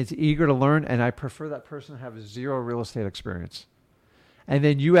 and is eager to learn, and I prefer that person to have zero real estate experience. And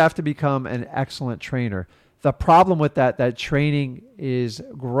then you have to become an excellent trainer. The problem with that training is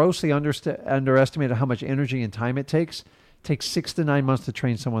grossly underestimated how much energy and time it takes. It takes 6 to 9 months to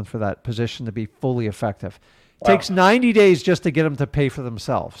train someone for that position to be fully effective. It takes 90 days just to get them to pay for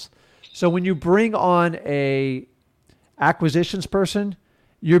themselves. So when you bring on a acquisitions person,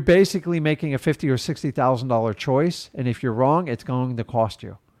 you're basically making a $50,000 or $60,000 choice. And if you're wrong, it's going to cost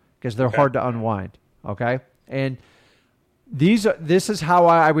you because they're hard to unwind. Okay. And this is how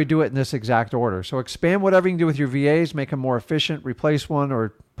I would do it in this exact order. So expand whatever you can do with your VAs, make them more efficient, replace one,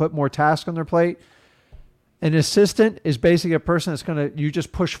 or put more tasks on their plate. An assistant is basically a person that's you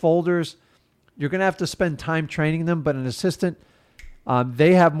just push folders. You're going to have to spend time training them, but an assistant,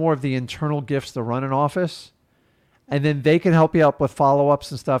 they have more of the internal gifts to run an office. and then they can help you out with follow-ups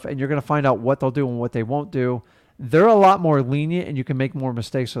and stuff, and you're going to find out what they'll do and what they won't do. They're a lot more lenient, and you can make more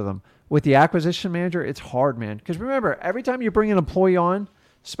mistakes with them. With the acquisition manager, it's hard, man. Because remember, every time you bring an employee on,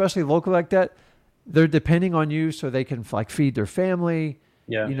 especially local like that, they're depending on you so they can like feed their family.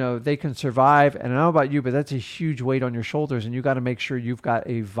 Yeah. You know, they can survive. And I don't know about you, but that's a huge weight on your shoulders, and you got to make sure you've got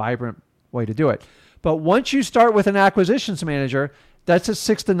a vibrant way to do it. But once you start with an acquisitions manager, that's a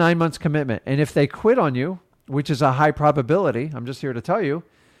 6 to 9 months commitment. And if they quit on you, which is a high probability, I'm just here to tell you,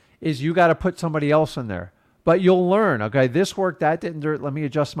 is you got to put somebody else in there. But you'll learn, okay, this worked, that didn't, let me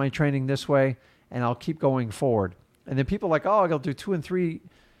adjust my training this way, and I'll keep going forward. And then people are like, oh, I'll do 2 and 3,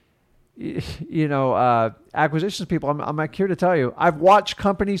 acquisitions people. I'm like here to tell you, I've watched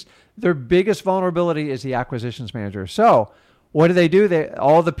companies, their biggest vulnerability is the acquisitions manager. So what do?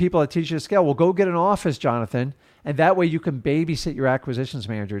 All the people that teach you to scale will go get an office, Jonathan, and that way you can babysit your acquisitions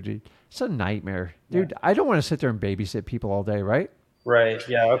manager, dude. It's a nightmare, dude. Yeah. I don't want to sit there and babysit people all day, right? Right.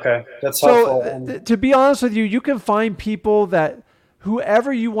 Yeah. Okay. That's helpful. So to be honest with you, you can find people that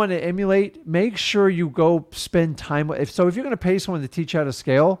whoever you want to emulate, make sure you go spend time with. If you're going to pay someone to teach you how to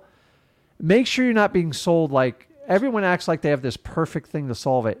scale, make sure you're not being sold like everyone acts like they have this perfect thing to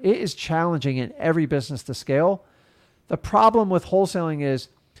solve it. It is challenging in every business to scale. The problem with wholesaling is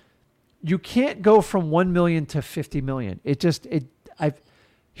you can't go from 1 million to 50 million. Here's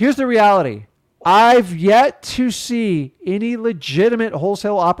the reality. I've yet to see any legitimate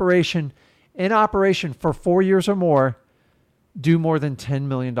wholesale operation in operation for 4 years or more do more than $10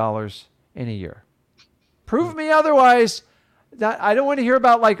 million in a year. Prove me otherwise. That I don't want to hear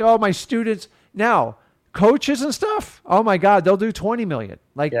about like, oh, my students. Now, coaches and stuff, oh my God, they'll do 20 million.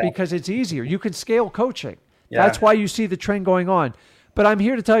 Because it's easier. You can scale coaching. Yeah. That's why you see the trend going on. But I'm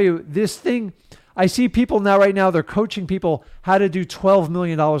here to tell you this thing. I see people right now, they're coaching people how to do $12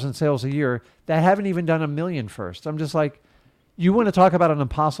 million in sales a year that haven't even done $1 million first. I'm just like, you want to talk about an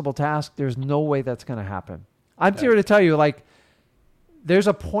impossible task? There's no way that's going to happen. I'm here to tell you, like, there's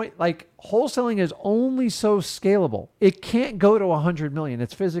a point, like, wholesaling is only so scalable. It can't go to 100 million.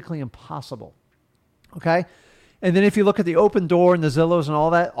 It's physically impossible. Okay? And then if you look at the Open Door and the Zillows and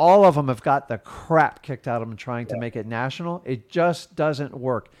all that, all of them have got the crap kicked out of them trying to make it national. It just doesn't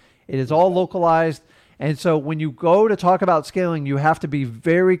work. It is all localized. And so when you go to talk about scaling, you have to be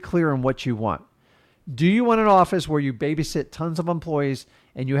very clear on what you want. Do you want an office where you babysit tons of employees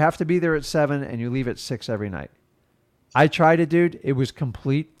and you have to be there at 7 and you leave at 6 every night? I tried it, dude. It was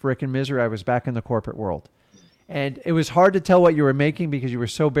complete frickin' misery. I was back in the corporate world. And it was hard to tell what you were making because you were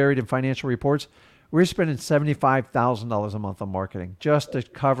so buried in financial reports. We're spending $75,000 a month on marketing just to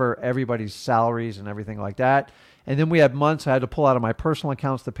cover everybody's salaries and everything like that. And then we had months I had to pull out of my personal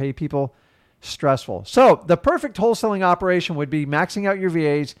accounts to pay people. Stressful. So the perfect wholesaling operation would be maxing out your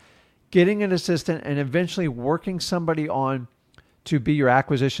VAs, getting an assistant, and eventually working somebody on to be your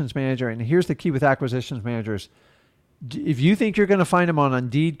acquisitions manager. And here's the key with acquisitions managers. If you think you're going to find them on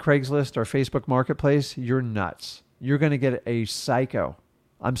Indeed, Craigslist, or Facebook Marketplace, you're nuts. You're going to get a psycho.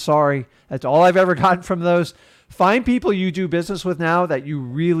 I'm sorry. That's all I've ever gotten from those. Find people you do business with now that you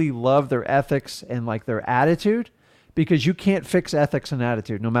really love their ethics and like their attitude, because you can't fix ethics and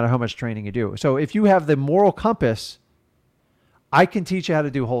attitude no matter how much training you do. So if you have the moral compass, I can teach you how to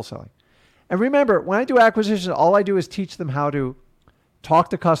do wholesaling. And remember, when I do acquisitions, all I do is teach them how to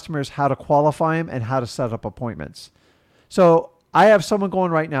talk to customers, how to qualify them, and how to set up appointments. So I have someone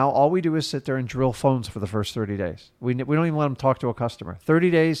going right now. All we do is sit there and drill phones for the first 30 days. We don't even let them talk to a customer.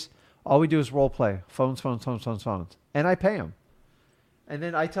 30 days, all we do is role play. Phones. And I pay them. And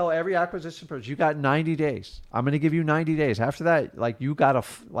then I tell every acquisition person, you got 90 days. I'm going to give you 90 days. After that, you gotta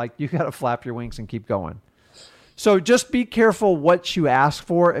flap your wings and keep going. So just be careful what you ask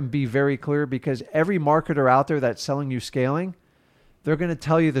for and be very clear, because every marketer out there that's selling you scaling, they're going to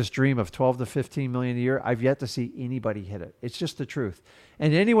tell you this dream of 12 to 15 million a year. I've yet to see anybody hit it. It's just the truth.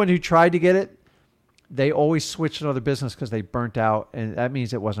 And anyone who tried to get it, they always switched to another business because they burnt out, and that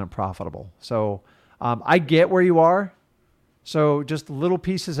means it wasn't profitable. So I get where you are. So just little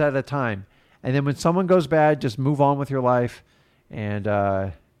pieces at a time. And then when someone goes bad, just move on with your life,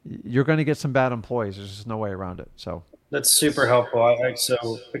 and you're going to get some bad employees. There's just no way around it. So that's super helpful.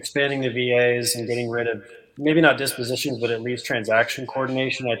 So expanding the VAs and getting rid of maybe not dispositions, but at least transaction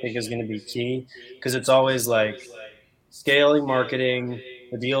coordination, I think is going to be key, because it's always like scaling, marketing,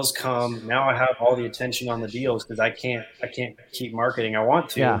 the deals come. Now I have all the attention on the deals because I can't keep marketing. I want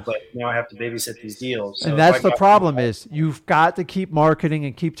to, but now I have to babysit these deals. So and that's the problem is you've got to keep marketing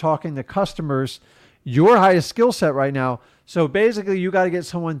and keep talking to customers. Your highest skill set right now. So basically you got to get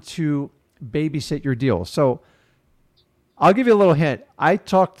someone to babysit your deals. So I'll give you a little hint. I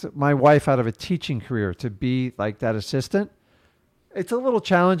talked my wife out of a teaching career to be like that assistant. It's a little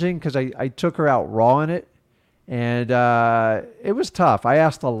challenging because I took her out raw in it, and it was tough. I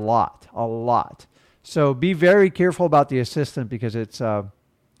asked a lot. So be very careful about the assistant because it's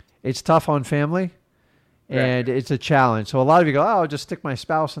tough on family, and it's a challenge. So a lot of you go, oh, I'll just stick my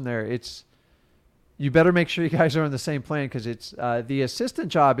spouse in there. You better make sure you guys are on the same plan because the assistant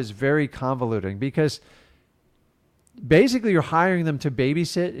job is very convoluting because basically you're hiring them to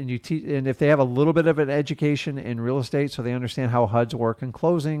babysit and and if they have a little bit of an education in real estate so they understand how HUDs work and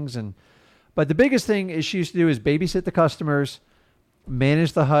closings but the biggest thing is she used to do is babysit the customers,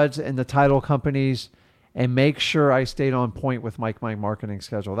 manage the HUDs and the title companies, and make sure I stayed on point with my marketing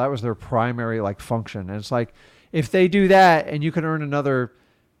schedule. That was their primary function. And it's like if they do that and you can earn another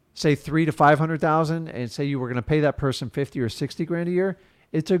say $300,000 to $500,000 and say you were going to pay that person 50 or 60 grand a year,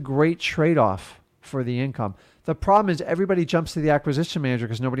 it's a great trade-off for the income. The problem is everybody jumps to the acquisition manager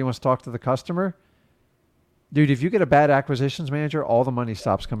because nobody wants to talk to the customer. Dude, if you get a bad acquisitions manager, all the money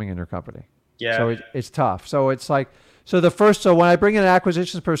stops coming in your company. Yeah. So it's tough. So it's like, so when I bring in an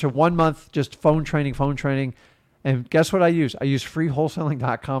acquisitions person, 1 month, just phone training. And guess what I use? I use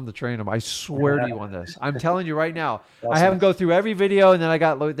freewholesaling.com to train them. I swear to you on this. I'm telling you right now. Awesome. I have them go through every video, and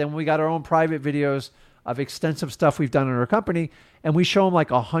then we got our own private videos of extensive stuff we've done in our company, and we show them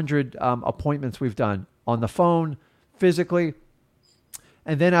 100 appointments we've done on the phone, physically.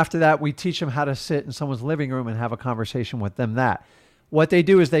 And then after that, we teach them how to sit in someone's living room and have a conversation with them. What they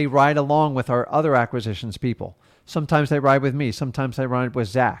do is they ride along with our other acquisitions people. Sometimes they ride with me. Sometimes they ride with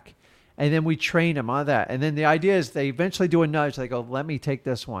Zach. And then we train them on that. And then the idea is they eventually do a nudge. They go, let me take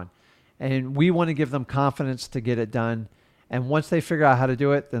this one. And we want to give them confidence to get it done. And once they figure out how to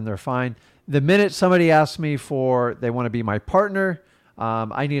do it, then they're fine. The minute somebody asks me they want to be my partner,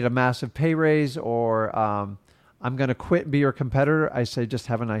 I need a massive pay raise, or I'm going to quit and be your competitor, I say, just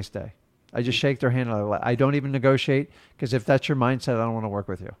have a nice day. I just shake their hand. I don't even negotiate because if that's your mindset, I don't want to work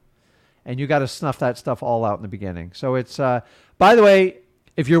with you. And you got to snuff that stuff all out in the beginning. So it's, by the way,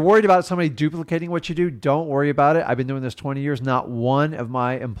 if you're worried about somebody duplicating what you do, don't worry about it. I've been doing this 20 years. Not one of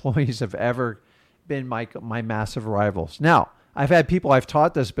my employees have ever been my massive rivals. Now, I've had people I've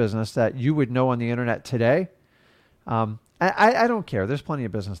taught this business that you would know on the internet today. I don't care. There's plenty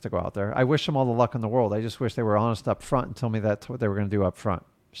of business to go out there. I wish them all the luck in the world. I just wish they were honest up front and told me that's what they were going to do up front.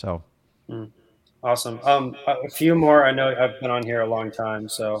 So. Awesome. A few more. I know I've been on here a long time.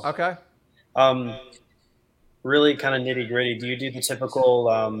 So. Okay. Really kind of nitty gritty. Do you do the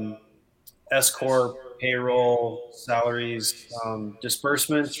typical S-corp, payroll, salaries,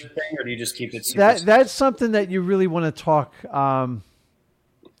 disbursements thing, or do you just keep it super? That's something that you really want to talk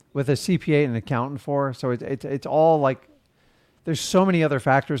with a CPA and an accountant for. So it's all there's so many other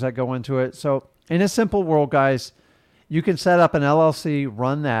factors that go into it. So in a simple world, guys, you can set up an LLC,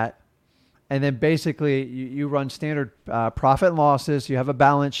 run that, and then basically you run standard profit and losses. You have a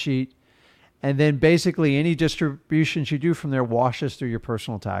balance sheet. And then basically any distributions you do from there washes through your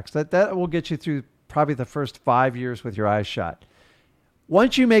personal tax. That will get you through probably the first 5 years with your eyes shut.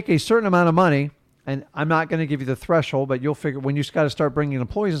 Once you make a certain amount of money, and I'm not going to give you the threshold, but you'll figure when you got to start bringing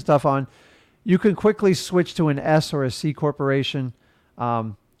employees and stuff on, you can quickly switch to an S or a C corporation.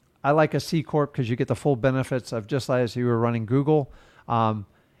 I like a C corp because you get the full benefits of just as you were running Google.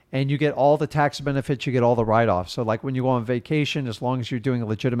 And you get all the tax benefits, you get all the write-offs. So when you go on vacation, as long as you're doing a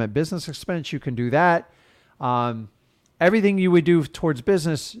legitimate business expense, you can do that. Everything you would do towards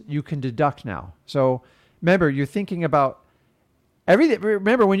business, you can deduct now. So remember, you're thinking about everything.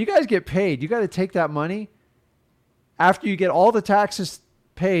 Remember, when you guys get paid, you got to take that money. After you get all the taxes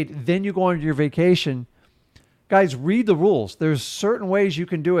paid, then you go on your vacation. Guys, read the rules. There's certain ways you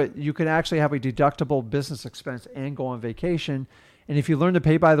can do it. You can actually have a deductible business expense and go on vacation. And if you learn to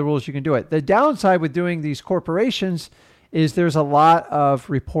pay by the rules, you can do it. The downside with doing these corporations is there's a lot of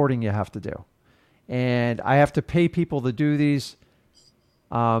reporting you have to do. And I have to pay people to do these.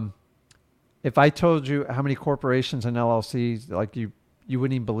 If I told you how many corporations and LLCs, you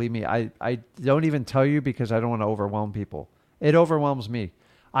wouldn't even believe me. I don't even tell you because I don't want to overwhelm people. It overwhelms me.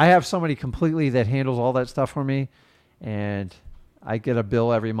 I have somebody completely that handles all that stuff for me. And I get a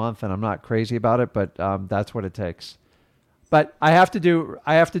bill every month and I'm not crazy about it, but that's what it takes. But I have to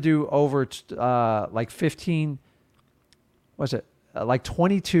do over 15,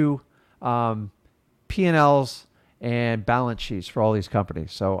 22 P&Ls and balance sheets for all these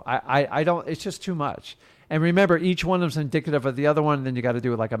companies. So I don't, it's just too much. And remember, each one of them is indicative of the other one. And then you got to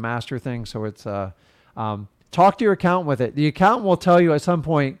do it like a master thing. So it's, talk to your accountant with it. The accountant will tell you at some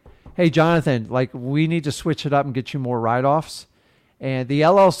point, hey, Jonathan, we need to switch it up and get you more write-offs. And the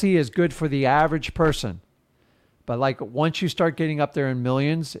LLC is good for the average person. But like once you start getting up there in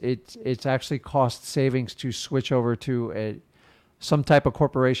millions, it's actually cost savings to switch over to some type of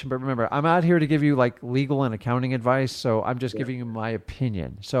corporation. But remember, I'm out here to give you like legal and accounting advice, so I'm just giving you my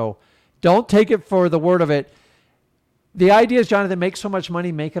opinion. So don't take it for the word of it. The idea is, Jonathan, make so much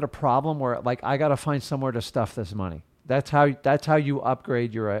money, make it a problem where like I got to find somewhere to stuff this money. That's how you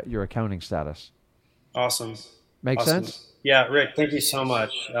upgrade your accounting status. Awesome. Make sense? Yeah, Rick, thank you so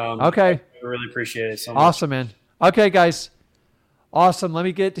much. Okay. I really appreciate it so much. Awesome, man. Okay, guys. Awesome. Let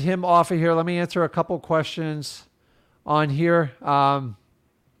me get him off of here. Let me answer a couple questions on here.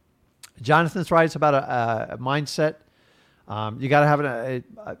 Jonathan's right. It's about a mindset. You got to have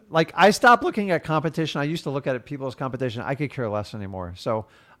like I stopped looking at competition. I used to look at it, people's competition. I could care less anymore. So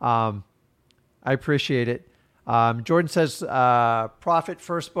I appreciate it. Jordan says, Profit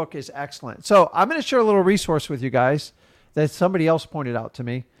First book is excellent. So I'm going to share a little resource with you guys that somebody else pointed out to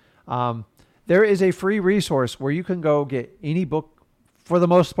me. There is a free resource where you can go get any book, for the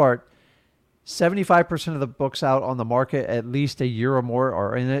most part. 75% of the books out on the market at least a year or more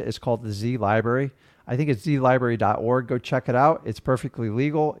are in it. It's called the Z Library. I think it's zlibrary.org. Go check it out. It's perfectly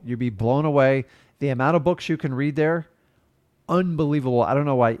legal. You'd be blown away. The amount of books you can read there, unbelievable. I don't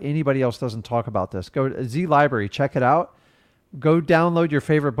know why anybody else doesn't talk about this. Go to Z Library. Check it out. Go download your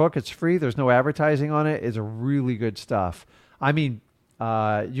favorite book. It's free. There's no advertising on it. It's really good stuff. I mean,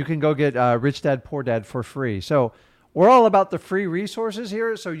 you can go get Rich Dad, Poor Dad for free. So we're all about the free resources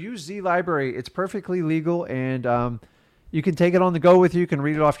here. So use Z Library. It's perfectly legal, and you can take it on the go with you. You can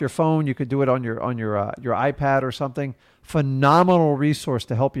read it off your phone. You could do it on your iPad or something. Phenomenal resource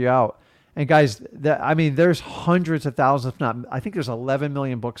to help you out. And guys, there's hundreds of thousands, if not, I think there's 11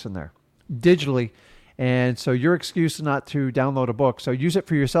 million books in there digitally. And so your excuse is not to download a book. So use it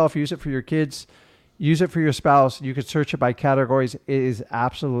for yourself, use it for your kids, use it for your spouse. You could search it by categories. It is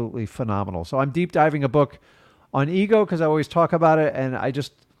absolutely phenomenal. So I'm deep diving a book on ego because I always talk about it. And I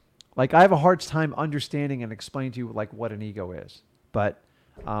just, like, I have a hard time understanding and explaining to you like what an ego is. But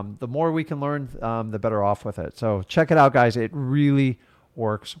the more we can learn, the better off with it. So check it out, guys. It really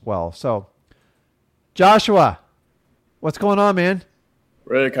works well. So Joshua, what's going on, man?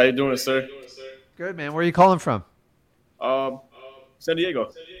 Rick, how you doing, sir? Good, man. Where are you calling from? San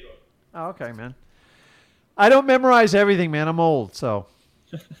Diego. Oh, okay, man. I don't memorize everything, man. I'm old, so.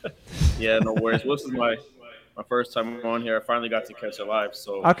 Yeah, no worries. This is my first time on here. I finally got to catch it live.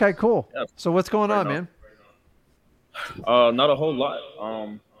 So. Okay, cool. Yeah, so what's going on, man? Not a whole lot.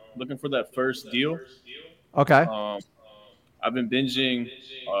 Looking for that first deal. Okay. I've been binging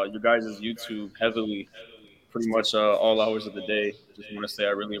your guys' YouTube heavily, pretty much all hours of the day. Just want to say I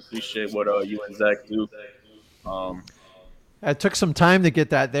really appreciate what you and Zach do. It took some time to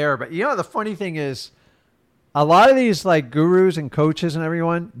get that there, but you know the funny thing is, a lot of these like gurus and coaches and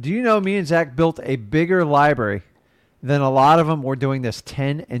everyone. Do you know me and Zach built a bigger library than a lot of them were doing this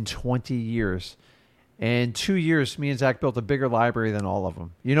 10 and 20 years. In 2 years, me and Zach built a bigger library than all of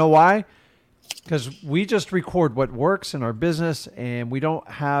them. You know why? Because we just record what works in our business, and we don't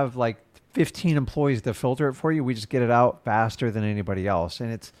have like 15 employees to filter it for you. We just get it out faster than anybody else.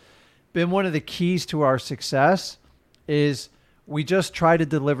 And it's been one of the keys to our success is we just try to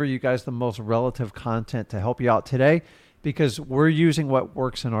deliver you guys the most relative content to help you out today because we're using what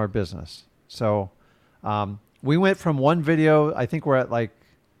works in our business. So we went from one video, I think we're at like,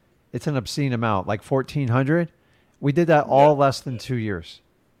 it's an obscene amount, like 1,400. We did that all less than 2 years.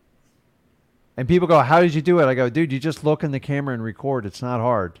 And people go, how did you do it? I go, dude, you just look in the camera and record. It's not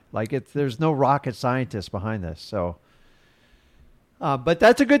hard. Like there's no rocket scientist behind this. So, but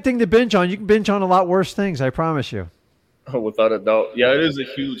that's a good thing to binge on. You can binge on a lot worse things. I promise you. Oh, without a doubt. Yeah, it is a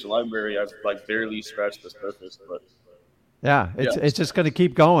huge library. I've like barely scratched the surface, but yeah, it's just going to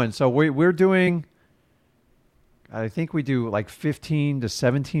keep going. So we're doing, I think we do like 15 to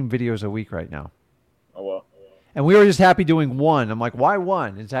 17 videos a week right now. Oh, wow. And we were just happy doing one. I'm like, why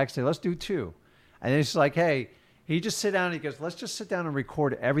one? And Zach said, let's do two. And it's like, hey, he just sit down and he goes, let's just sit down and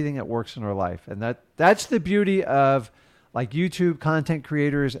record everything that works in our life. And that's the beauty of like YouTube content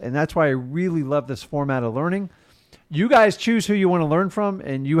creators. And that's why I really love this format of learning. You guys choose who you want to learn from,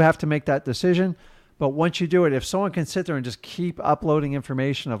 and you have to make that decision. But once you do it, if someone can sit there and just keep uploading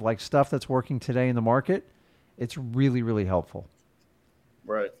information of like stuff that's working today in the market, it's really, really helpful.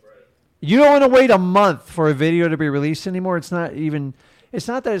 Right. You don't want to wait a month for a video to be released anymore. It's not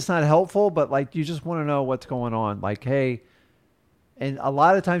that it's not helpful, but like you just want to know what's going on. Like, hey, and a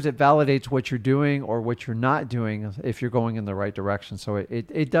lot of times it validates what you're doing or what you're not doing if you're going in the right direction. So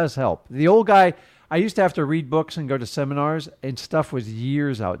it does help. The old guy, I used to have to read books and go to seminars, and stuff was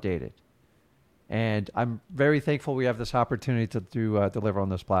years outdated. And I'm very thankful we have this opportunity to deliver on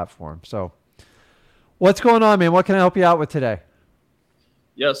this platform. So What's going on, man? What can I help you out with today?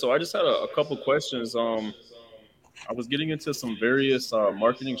 Yeah, so I just had a couple questions. I was getting into some various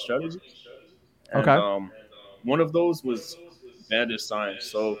marketing strategies, and Okay. one of those was bandit signs.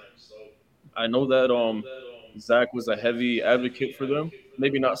 So I know that Zach was a heavy advocate for them.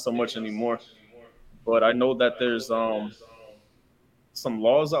 Maybe not so much anymore, but I know that there's some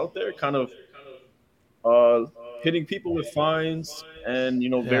laws out there, kind of uh, hitting people with fines and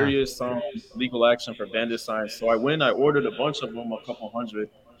Yeah. various legal action for bandit signs. So I ordered a bunch of them, a couple hundred.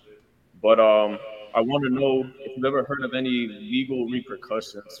 But I want to know if you've ever heard of any legal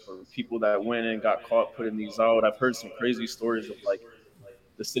repercussions for people that went and got caught putting these out. I've heard some crazy stories of like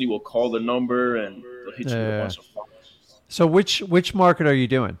the city will call the number and they'll hit you with a Uh, bunch of fines. so which market are you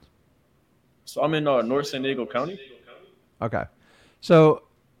doing? So I'm in North San Diego County. Okay. So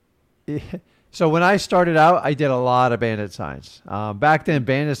so when I started out, I did a lot of bandit signs. Back then,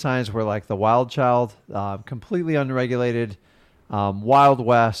 bandit signs were like the wild child, completely unregulated, wild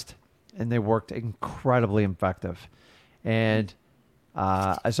west, and they worked incredibly effective. And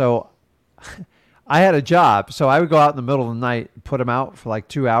so I had a job, so I would go out in the middle of the night, put them out for like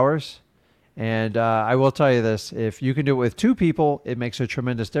 2 hours. And I will tell you this: if you can do it with two people, it makes a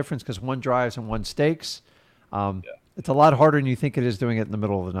tremendous difference because one drives and one stakes. Um, Yeah, it's a lot harder than you think it is doing it in the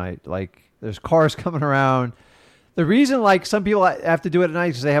middle of the night. Like there's cars coming around. The reason, like some people have to do it at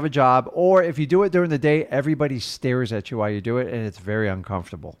night, is they have a job, or if you do it during the day, everybody stares at you while you do it, and it's very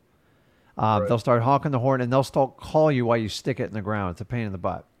uncomfortable. right. They'll start honking the horn, and they'll start call you while you stick it in the ground. It's a pain in the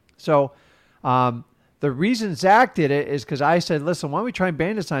butt. So um, the reason Zach did it is because I said, listen, why don't we try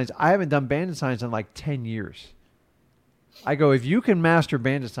bandit signs? I haven't done bandit signs in like 10 years. I go, if you can master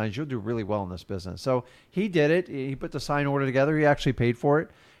bandit signs, you'll do really well in this business. So he did it. He put the sign order together. He actually paid for it,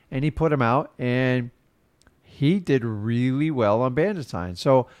 and he put them out, and he did really well on bandit signs.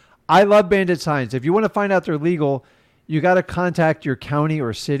 So I love bandit signs. If you want to find out they're legal, you got to contact your county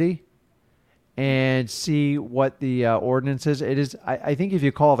or city and see what the ordinance is. It is. I think if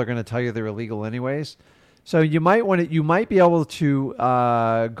you call, they're going to tell you they're illegal anyways. So you might want to. You might be able to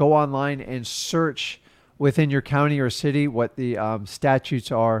go online and search within your county or city what the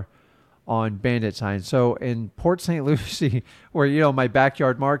statutes are on bandit signs. So in Port St. Lucie, where my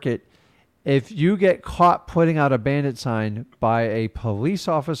backyard market, if you get caught putting out a bandit sign by a police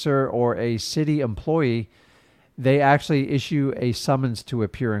officer or a city employee, they actually issue a summons to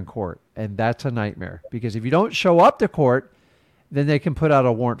appear in court. And that's a nightmare because if you don't show up to court, then they can put out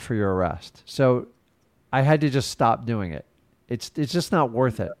a warrant for your arrest. So I had to just stop doing it. It's just not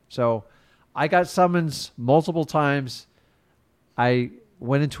worth it. So I got summons multiple times. I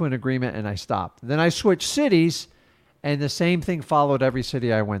went into an agreement and I stopped. Then I switched cities and the same thing followed every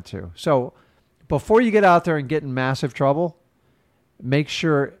city I went to. So before you get out there and get in massive trouble, make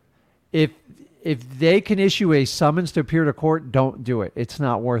sure if they can issue a summons to appear to court, don't do it. It's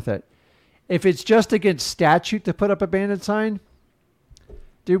not worth it. If it's just against statute to put up a bandit sign,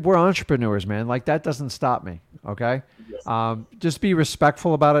 dude, we're entrepreneurs, man. Like that doesn't stop me. Okay. Just be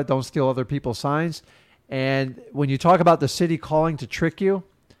respectful about it. Don't steal other people's signs. And when you talk about the city calling to trick you,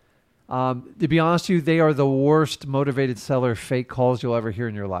 to be honest with you, they are the worst motivated seller fake calls you'll ever hear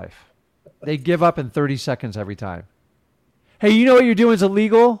in your life. They give up in 30 seconds every time. Hey, you know what you're doing is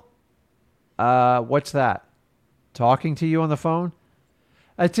illegal? What's that? Talking to you on the phone?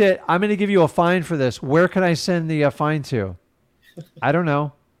 That's it. I'm going to give you a fine for this. Where can I send the fine to? I don't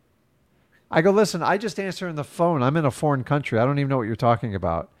know. I go, listen, I just answered the phone. I'm in a foreign country. I don't even know what you're talking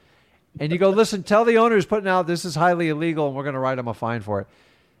about. And you go, listen, tell the owner who's putting out this is highly illegal and we're going to write them a fine for it.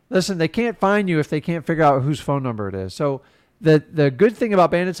 Listen, they can't fine you if they can't figure out whose phone number it is. So the good thing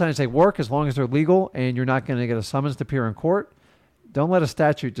about bandit signs, they work as long as they're legal and you're not going to get a summons to appear in court. Don't let a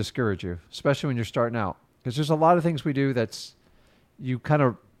statute discourage you, especially when you're starting out. Because there's a lot of things we do that's you kind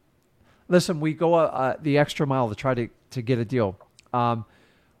of listen. We go the extra mile to try to get a deal.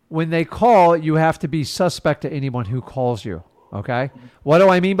 When they call, you have to be suspect to anyone who calls you. Okay. What do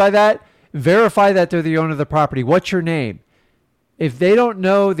I mean by that? Verify that they're the owner of the property. What's your name? If they don't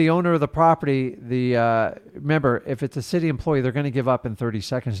know the owner of the property, remember, if it's a city employee, they're going to give up in 30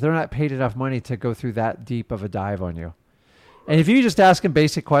 seconds. They're not paid enough money to go through that deep of a dive on you. And if you just ask them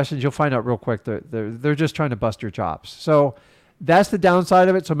basic questions, you'll find out real quick they're just trying to bust your chops. So that's the downside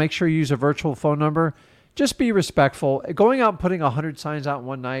of it. So make sure you use a virtual phone number. Just be respectful. Going out and putting 100 signs out in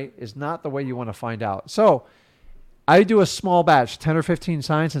one night is not the way you want to find out. So I do a small batch, 10 or 15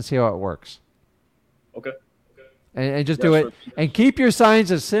 signs, and see how it works. Okay. And just do it. And keep your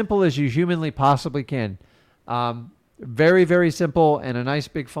signs as simple as you humanly possibly can. Very, very simple and a nice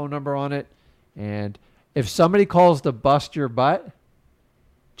big phone number on it. And if somebody calls to bust your butt,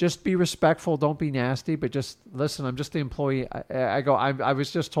 Just be respectful. Don't be nasty, but just listen. I'm just the employee. I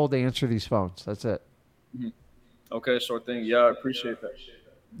was just told to answer these phones. That's it. Mm-hmm. Okay, sure thing. Yeah, I appreciate that.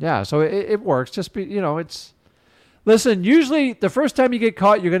 Yeah, so it works. Just be, listen, usually the first time you get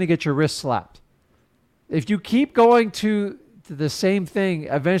caught, you're going to get your wrist slapped. If you keep going to the same thing,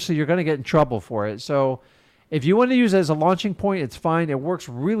 eventually you're going to get in trouble for it. So if you want to use it as a launching point, it's fine. It works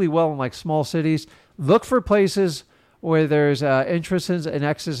really well in like small cities. Look for places where there's entrances and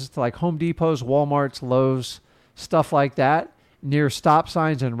exits to like Home Depots, Walmarts, Lowe's, stuff like that, near stop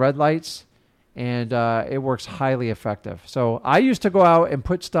signs and red lights. And it works highly effective. So I used to go out and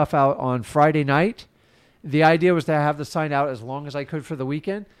put stuff out on Friday night. The idea was to have the sign out as long as I could for the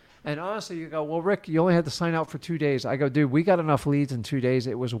weekend. And honestly, you go, well, Rick, you only had to sign out for 2 days. I go, dude, we got enough leads in 2 days.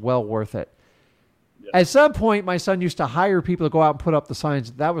 It was well worth it. Yeah. At some point, my son used to hire people to go out and put up the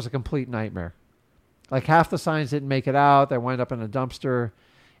signs. That was a complete nightmare. Like half the signs didn't make it out. They wind up in a dumpster.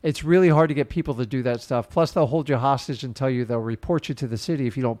 It's really hard to get people to do that stuff. Plus, they'll hold you hostage and tell you they'll report you to the city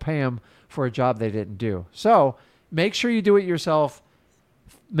if you don't pay them for a job they didn't do. So make sure you do it yourself.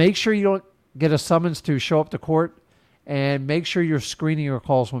 Make sure you don't get a summons to show up to court. And make sure you're screening your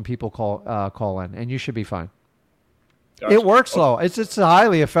calls when people call in. And you should be fine. Gotcha. It works, though. It's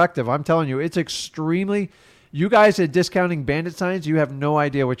highly effective. I'm telling you. It's extremely... You guys at Discounting Bandit Signs, you have no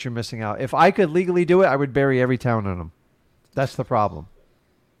idea what you're missing out. If I could legally do it, I would bury every town in them. That's the problem.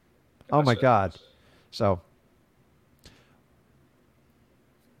 Oh my God. So.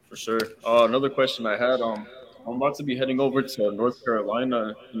 For sure. Another question I had, I'm about to be heading over to North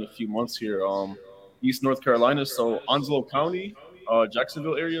Carolina in a few months here. East North Carolina. So Onslow County,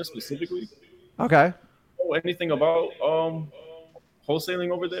 Jacksonville area specifically. Okay. Oh, anything about wholesaling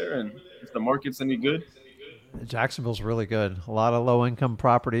over there and if the market's any good? Jacksonville's really good. A lot of low income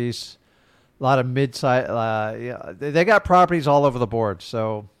properties, a lot of mid-size. They got properties all over the board.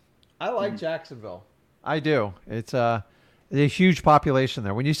 So I like Jacksonville. I do. It's a huge population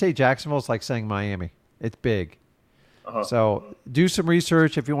there. When you say Jacksonville, it's like saying Miami. It's big. Uh-huh. So do some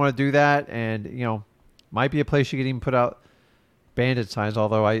research if you want to do that. And, might be a place you could even put out bandit signs,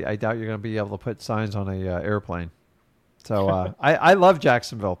 although I doubt you're going to be able to put signs on a airplane. So I love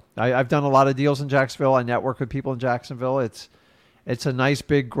Jacksonville. I've done a lot of deals in Jacksonville. I network with people in Jacksonville. It's a nice,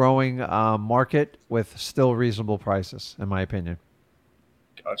 big, growing market with still reasonable prices, in my opinion.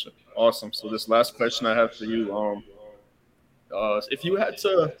 Gotcha. Awesome. So this last question I have for you, if you had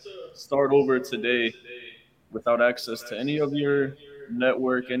to start over today without access to any of your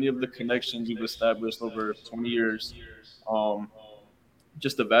network, any of the connections you've established over 20 years,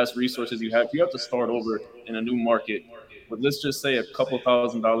 just the vast resources you have, if you have to start over in a new market with, let's just say, a couple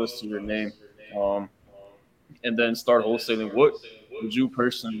 $1,000s to your name, and then start wholesaling, what would you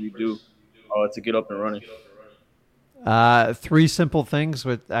personally do to get up and running? 3 simple things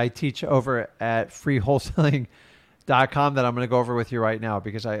I teach over at freewholesaling.com that I'm going to go over with you right now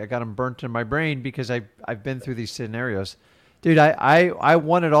because I got them burnt in my brain because I've been through these scenarios. Dude, I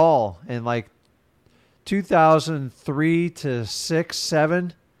won it all in like 2003 to 6,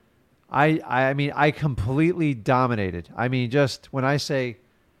 7. I mean, I completely dominated. I mean, just when I say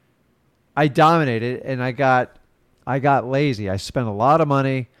I dominated and I got lazy. I spent a lot of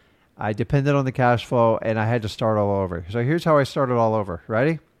money. I depended on the cash flow, and I had to start all over. So here's how I started all over.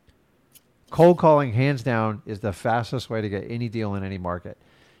 Ready? Cold calling, hands down, is the fastest way to get any deal in any market.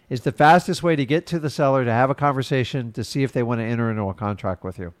 It's the fastest way to get to the seller, to have a conversation, to see if they want to enter into a contract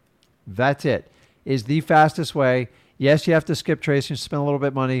with you. That's it. Is the fastest way. Yes, you have to skip tracing, spend a little bit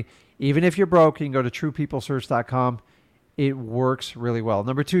of money. Even if you're broke, you can go to truepeoplesearch.com. It works really well.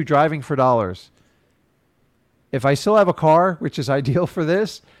 Number 2, driving for dollars. If I still have a car, which is ideal for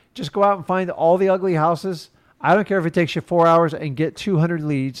this, just go out and find all the ugly houses. I don't care if it takes you 4 hours and get 200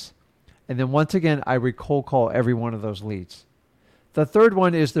 leads. And then once again, I would cold call every one of those leads. The third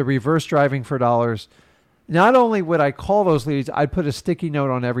one is the reverse driving for dollars. Not only would I call those leads, I'd put a sticky note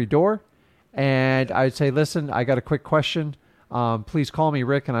on every door. And I'd say, listen, I got a quick question. Please call me,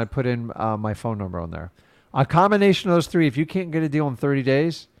 Rick. And I'd put in my phone number on there. A combination of those 3, if you can't get a deal in 30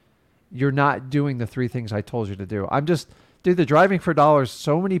 days, you're not doing the 3 things I told you to do. Dude, the driving for dollars,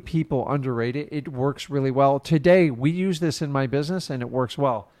 so many people underrate it. It works really well. Today, we use this in my business, and it works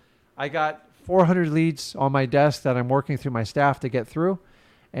well. I got 400 leads on my desk that I'm working through my staff to get through.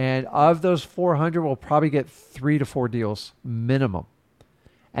 And of those 400, we'll probably get 3 to 4 deals minimum.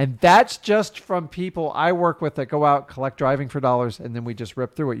 And that's just from people I work with that go out, collect driving for dollars, and then we just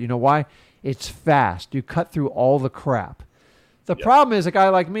rip through it. You know why? It's fast. You cut through all the crap. The problem is a guy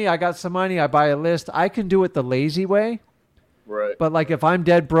like me, I got some money, I buy a list. I can do it the lazy way. Right. But like if I'm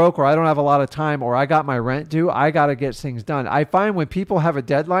dead broke or I don't have a lot of time or I got my rent due, I got to get things done. I find when people have a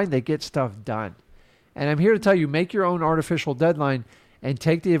deadline, they get stuff done. And I'm here to tell you, make your own artificial deadline and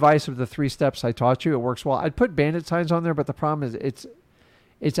take the advice of the 3 steps I taught you. It works well. I'd put bandit signs on there, but the problem is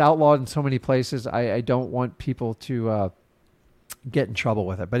it's outlawed in so many places. I don't want people to get in trouble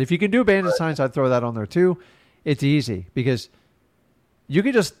with it. But if you can do bandit signs, I'd throw that on there too. It's easy because you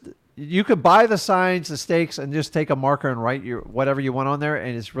could buy the signs, the stakes, and just take a marker and write your whatever you want on there,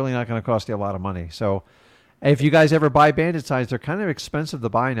 and it's really not going to cost you a lot of money. So if you guys ever buy bandit signs, they're kind of expensive to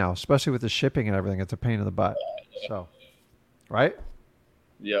buy now, especially with the shipping and everything. It's a pain in the butt. So, right?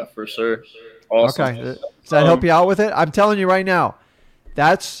 Yeah, for sure. Awesome. Okay. Does that help you out with it? I'm telling you right now,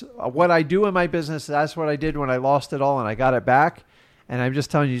 that's what I do in my business. That's what I did when I lost it all and I got it back. And I'm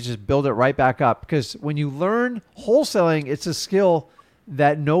just telling you, just build it right back up. Because when you learn wholesaling, it's a skill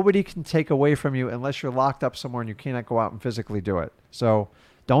that nobody can take away from you unless you're locked up somewhere and you cannot go out and physically do it. So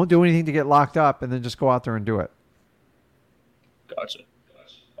don't do anything to get locked up and then just go out there and do it. Gotcha.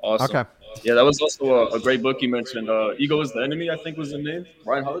 Awesome. Okay. Yeah, that was also a great book you mentioned. Ego is the Enemy, I think was the name.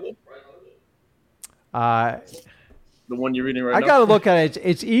 Ryan Holiday? The one you're reading right now? I got to look at it.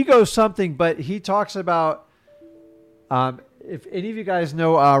 It's ego something, but he talks about, if any of you guys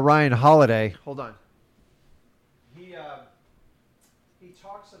know Ryan Holiday, hold on. He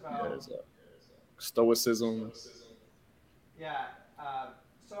talks about stoicism. Yeah.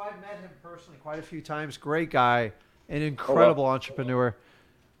 So I've met him personally quite a few times. Great guy, an incredible entrepreneur.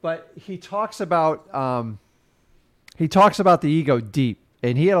 But he talks about the ego deep.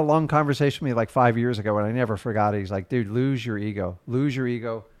 And he had a long conversation with me like 5 years ago, and I never forgot it. He's like, dude, lose your ego. Lose your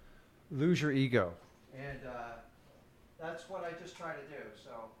ego. Lose your ego. And that's what I just try to do.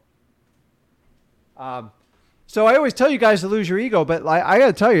 So I always tell you guys to lose your ego, but I got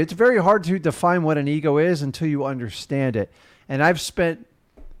to tell you, it's very hard to define what an ego is until you understand it. And I've spent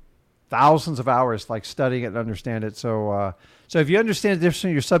thousands of hours like studying it and understand it. So if you understand the difference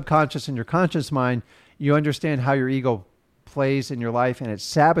between your subconscious and your conscious mind, you understand how your ego plays in your life, and it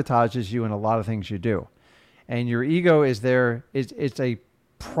sabotages you in a lot of things you do. And your ego is there. It's a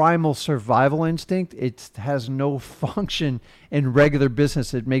primal survival instinct. It has no function in regular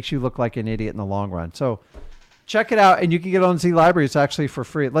business. It makes you look like an idiot in the long run. So check it out, and you can get it on Z Library. It's actually for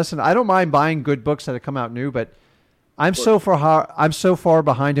free. Listen, I don't mind buying good books that have come out new, but I'm so far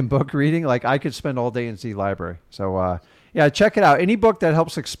behind in book reading. Like I could spend all day in Z Library. So yeah, check it out. Any book that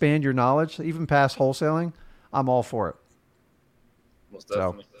helps expand your knowledge, even past wholesaling, I'm all for it. Most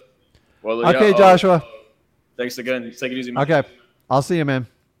definitely. So. Well, okay, yeah, Joshua. Thanks again. Take it easy, man. Okay. I'll see you, man.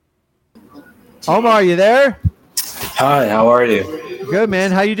 Omar, are you there? Hi, how are you? Good,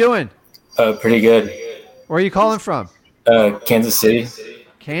 man. How you doing? Pretty good. Where are you calling from? Kansas City.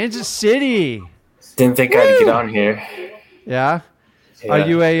 Kansas City. Didn't think I'd get on here. Yeah.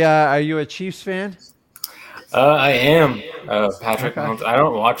 Yeah. Are you a Chiefs fan? I am. Patrick Okay. Mahomes. I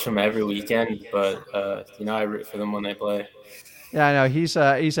don't watch them every weekend, but I root for them when they play. Yeah, I know he's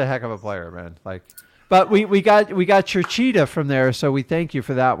a heck of a player, man. But we got your cheetah from there, so we thank you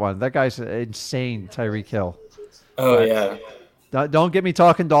for that one. That guy's insane, Tyreek Hill. Oh yeah. Don't get me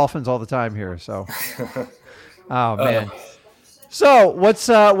talking Dolphins all the time here. So, oh man. So what's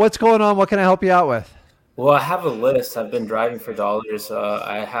going on? What can I help you out with? Well, I have a list. I've been driving for dollars.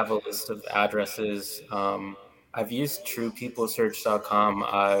 I have a list of addresses. I've used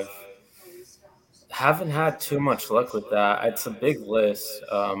TruePeopleSearch.com. Haven't had too much luck with that. It's a big list,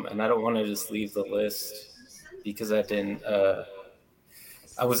 and I don't want to just leave the list because I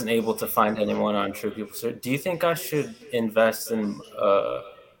wasn't able to find anyone on True People Search. Do you think I should invest in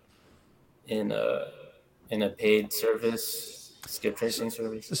a paid service, skip tracing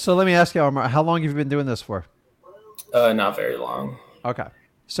service? So let me ask you, Omar, how long have you been doing this for? Not very long. Okay.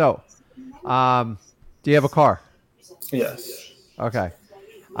 So, do you have a car? Yes. Okay.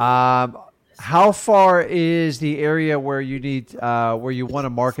 How far is the area where you want to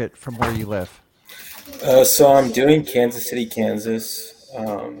market from where you live? So I'm doing Kansas City, Kansas.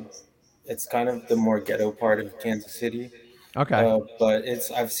 It's kind of the more ghetto part of Kansas City. Okay. But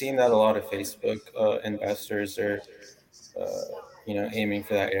I've seen that a lot of Facebook investors are, aiming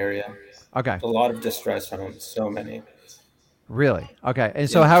for that area. Okay. A lot of distressed homes, so many. Really? Okay. And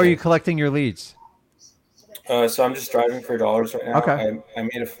so how are you collecting your leads? So I'm just driving for dollars right now. Okay. I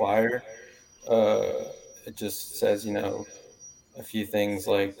made a flyer. It just says, a few things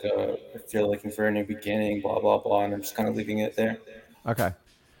like if you're looking for a new beginning, blah, blah, blah. And I'm just kind of leaving it there. Okay.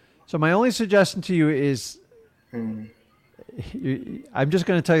 So my only suggestion to you is, I'm just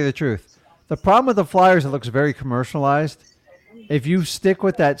going to tell you the truth. The problem with the flyers, it looks very commercialized. If you stick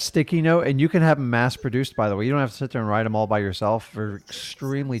with that sticky note, and you can have them mass produced, by the way, you don't have to sit there and write them all by yourself for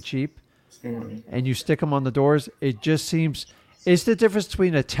extremely cheap. And you stick them on the doors, it just seems it's the difference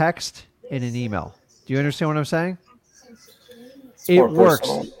between a text and an email. Do you understand what I'm saying? It's It more works.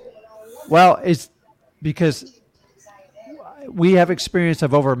 personal. Well, it's because we have experience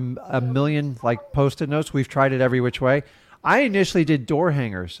of over a million like post-it notes. We've tried it every which way. I initially did door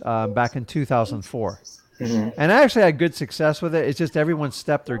hangers back in 2004. And I actually had good success with it. It's just everyone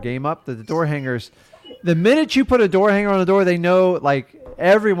stepped their game up. The door hangers, the minute you put a door hanger on the door, they know, like,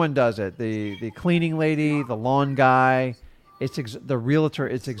 everyone does it. The cleaning lady, the lawn guy, the realtor.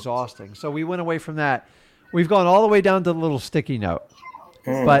 It's exhausting. So we went away from that. We've gone all the way down to the little sticky note.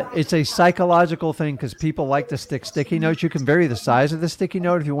 But it's a psychological thing because people like to stick sticky notes. You can vary the size of the sticky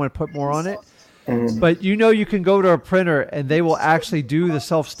note if you want to put more on it. But you can go to a printer and they will actually do the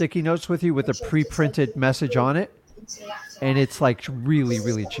self sticky notes with you with a pre-printed message on it, and it's like really,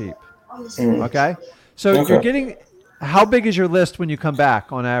 really cheap. Okay, so you're getting. How big is your list when you come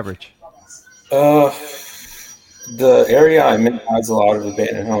back on average? The area I'm in has a lot of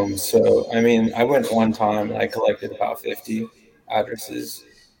abandoned homes. So, I mean, I went one time and I collected about 50 addresses.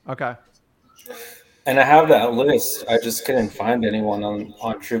 Okay. And I have that list. I just couldn't find anyone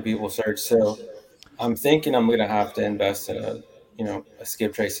on True People Search. So I'm thinking I'm going to have to invest in a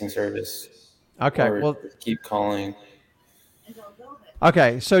skip tracing service Okay. or Well, keep calling.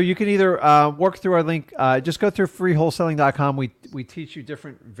 okay, so you can either work through our link. Just go through freewholesaling.com. We teach you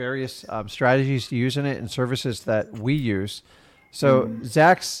different various strategies to use in it and services that we use. So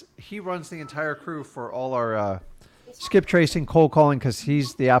he runs the entire crew for all our skip tracing, cold calling, because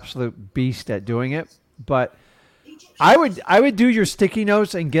he's the absolute beast at doing it. But I would do your sticky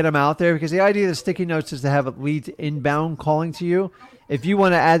notes and get them out there, because the idea of the sticky notes is to have leads inbound calling to you. If you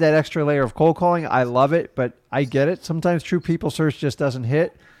want to add that extra layer of cold calling, I love it, but I get it. Sometimes True People Search just doesn't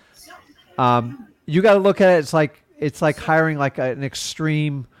hit. You got to look at it. It's like hiring like an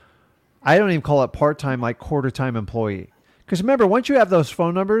extreme. I don't even call it part-time, like quarter-time employee. Because remember, once you have those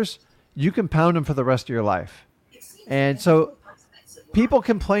phone numbers, you can pound them for the rest of your life. And so people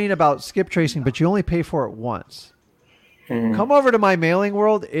complain about skip tracing, but you only pay for it once. Come over to my mailing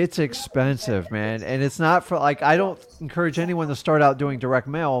world. It's expensive, man. And it's not for like, I don't encourage anyone to start out doing direct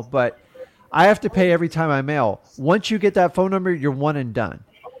mail, but I have to pay every time I mail. Once you get that phone number, you're one and done.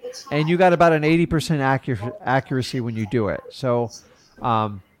 And you got about an 80% accuracy when you do it. So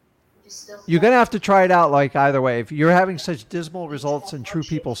you're going to have to try it out like either way. If you're having such dismal results in True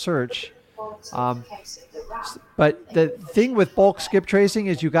People Search, but the thing with bulk skip tracing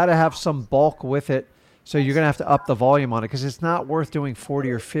is you got to have some bulk with it. So you're going to have to up the volume on it, because it's not worth doing 40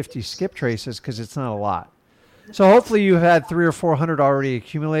 or 50 skip traces because it's not a lot. So hopefully you've had 300 or 400 already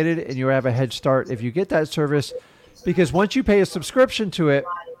accumulated and you have a head start if you get that service, because once you pay a subscription to it,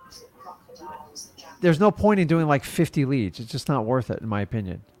 there's no point in doing like 50 leads. It's just not worth it, in my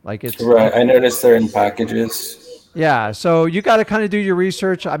opinion. Like it's right. I noticed they're in packages. Yeah, so you got to kind of do your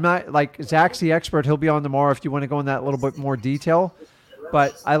research. I'm not like Zach's the expert. He'll be on tomorrow if you want to go in that little bit more detail.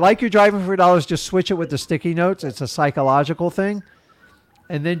 But I like your driving for dollars. Just switch it with the sticky notes. It's a psychological thing.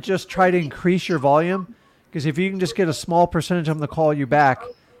 And then just try to increase your volume. Because if you can just get a small percentage of them to call you back,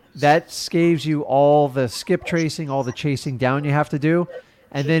 that saves you all the skip tracing, all the chasing down you have to do.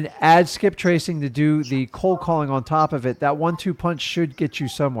 And then add skip tracing to do the cold calling on top of it. That 1-2 punch should get you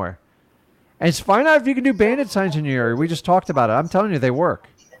somewhere. And find out if you can do bandit signs in your area. We just talked about it. I'm telling you, they work.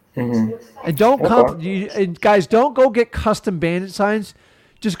 And don't and guys, don't go get custom bandit signs.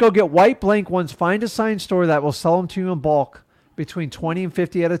 Just go get white blank ones. Find a sign store that will sell them to you in bulk, between 20 and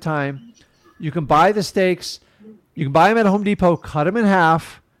 50 at a time. You can buy the stakes. You can buy them at Home Depot. Cut them in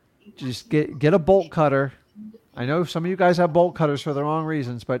half. Just get a bolt cutter. I know some of you guys have bolt cutters for the wrong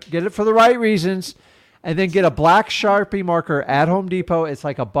reasons, but get it for the right reasons. And then get a black Sharpie marker at Home Depot. It's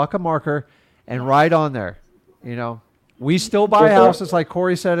like $1 a marker, and write on there. You know, we still buy houses, like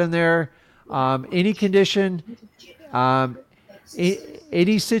Corey said in there. Any condition,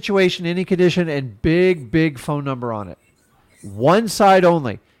 any situation, any condition, and big phone number on it. One side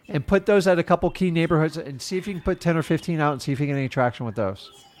only. And put those at a couple key neighborhoods and see if you can put 10 or 15 out and see if you get any traction with those.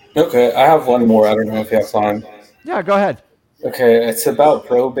 Okay, I have one more. I don't know if you have time. Yeah, go ahead. Okay, it's about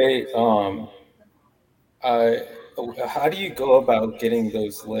probate. How do you go about getting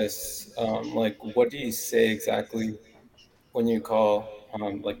those lists? Like, what do you say exactly when you call?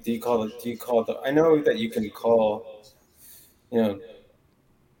 Like, do you call the? I know that you can call. You know,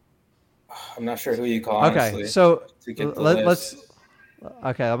 I'm not sure who you call, honestly. Okay, so to get the list.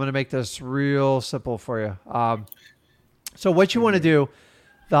 Okay, I'm going to make this real simple for you. So what you want to do?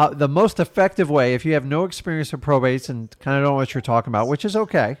 The most effective way, if you have no experience with probates and kind of don't know what you're talking about, which is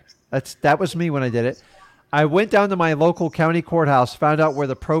okay. That was me when I did it. I went down to my local county courthouse, found out where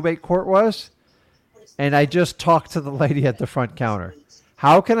the probate court was, and I just talked to the lady at the front counter.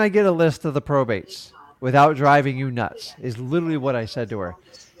 How can I get a list of the probates without driving you nuts? Is literally what I said to her.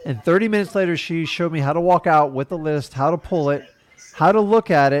 And 30 minutes later, she showed me how to walk out with the list, how to pull it, how to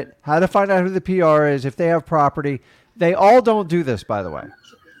look at it, how to find out who the PR is, if they have property. They all don't do this, by the way.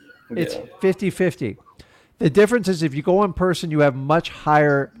 It's 50-50. The difference is if you go in person, you have much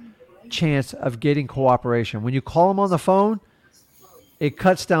higher chance of getting cooperation. When you call them on the phone, it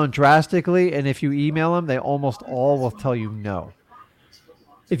cuts down drastically, and if you email them, they almost all will tell you no.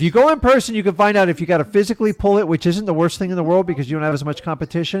 If you go in person, you can find out if you got to physically pull it, which isn't the worst thing in the world because you don't have as much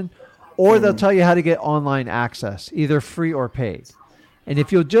competition, or they'll tell you how to get online access, either free or paid. And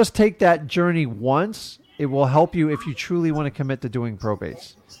if you'll just take that journey once, it will help you if you truly want to commit to doing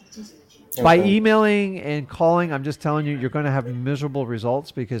probates. Okay. By emailing and calling, I'm just telling you, you're going to have miserable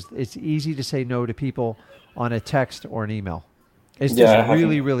results because it's easy to say no to people on a text or an email. It's just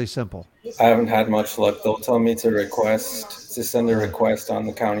really, really simple. I haven't had much luck. They'll tell me to send a request on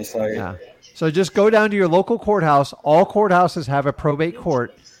the county site. Yeah. So just go down to your local courthouse. All courthouses have a probate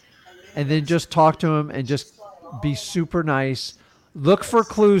court. And then just talk to them and just be super nice. Look for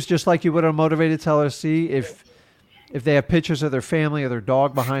clues just like you would a motivated teller. See if they have pictures of their family or their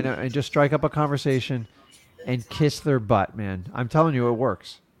dog behind them, and just strike up a conversation and kiss their butt, man. I'm telling you, it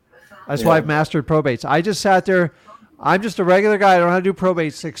works. That's why I've mastered probates. I just sat there. I'm just a regular guy. I don't know how to do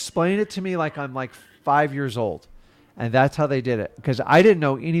probates. Explain it to me like I'm like 5 years old. And that's how they did it. Because I didn't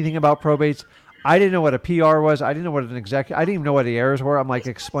know anything about probates. I didn't know what a PR was. I didn't know what an executive. I didn't even know what the errors were. I'm like,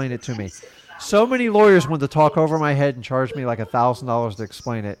 explain it to me. So many lawyers wanted to talk over my head and charge me like $1,000 to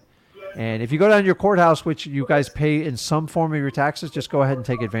explain it. And if you go down to your courthouse, which you guys pay in some form of your taxes, just go ahead and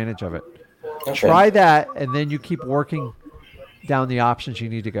take advantage of it. Okay. Try that, and then you keep working down the options you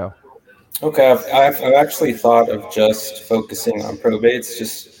need to go. Okay, I've actually thought of just focusing on probates,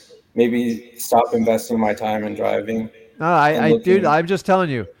 just maybe stop investing my time in driving. No, dude, I'm just telling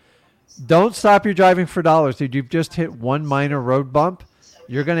you, don't stop your driving for dollars, dude. You've just hit one minor road bump.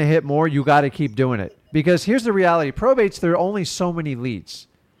 You're going to hit more. You got to keep doing it. Because here's the reality. Probates, there are only so many leads.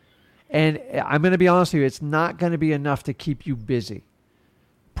 And I'm going to be honest with you, it's not going to be enough to keep you busy.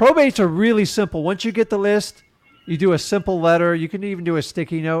 Probates are really simple. Once you get the list, you do a simple letter. You can even do a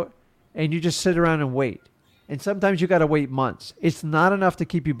sticky note. And you just sit around and wait. And sometimes you got to wait months. It's not enough to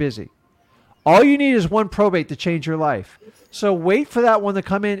keep you busy. All you need is one probate to change your life. So wait for that one to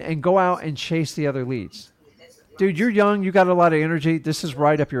come in and go out and chase the other leads. Dude, you're young. You got a lot of energy. This is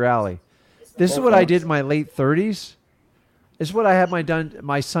right up your alley. This is what I did in my late 30s. This is what I had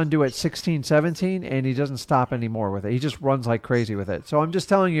my son do at 16, 17, and he doesn't stop anymore with it. He just runs like crazy with it. So I'm just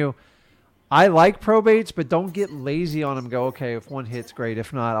telling you, I like probates, but don't get lazy on them. Go, okay, if one hits, great.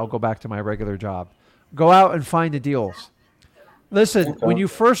 If not, I'll go back to my regular job. Go out and find the deals. Listen, when you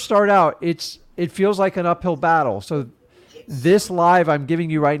first start out, it feels like an uphill battle. So this live I'm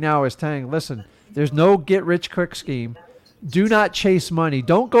giving you right now is saying, listen, there's no get-rich-quick scheme. Do not chase money.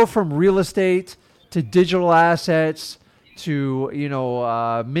 Don't go from real estate to digital assets to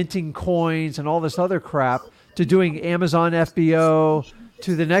minting coins and all this other crap to doing Amazon FBO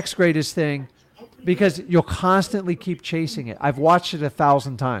to the next greatest thing, because you'll constantly keep chasing it. I've watched it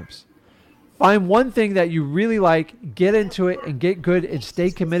 1,000 times. Find one thing that you really like, get into it and get good and stay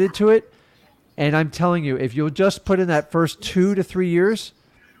committed to it. And I'm telling you, if you'll just put in that first 2 to 3 years,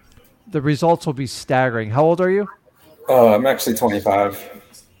 the results will be staggering. How old are you? I'm actually 25.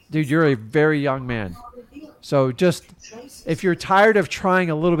 Dude, you're a very young man. So just, if you're tired of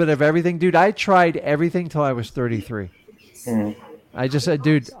trying a little bit of everything, dude, I tried everything till I was 33. I just said,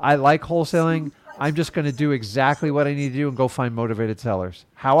 dude, I like wholesaling. I'm just going to do exactly what I need to do and go find motivated sellers.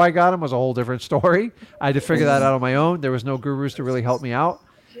 How I got them was a whole different story. I had to figure that out on my own. There was no gurus to really help me out.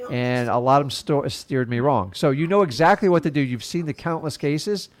 And a lot of them steered me wrong. So you know exactly what to do. You've seen the countless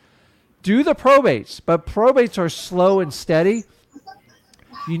cases. Do the probates. But probates are slow and steady.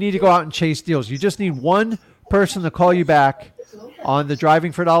 You need to go out and chase deals. You just need one person to call you back on the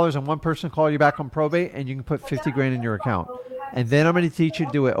driving for dollars and one person to call you back on probate, and you can put 50 grand in your account. And then I'm going to teach you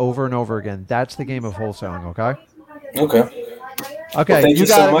to do it over and over again. That's the game of wholesaling, okay? Okay. Okay, well, thank you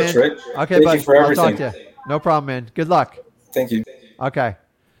so much, Rick. Okay, thank bud. you for everything. I'll talk to you. No problem, man. Good luck. Thank you. Okay.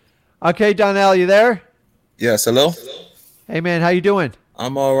 Okay, Donnell, you there? Yes, hello? Hey, man, how you doing?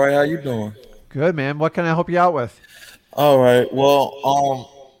 I'm all right. How you doing? Good, man. What can I help you out with? All right. Well,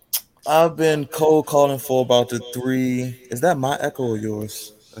 I've been cold calling for about the 3. Is that my echo or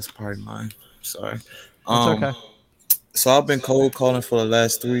yours? That's probably mine. Sorry. It's okay. So I've been cold calling for the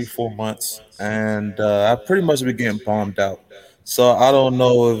last 3 4 months, and I pretty much been getting bombed out. So I don't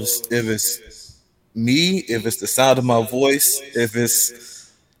know if it's me, if it's the sound of my voice, if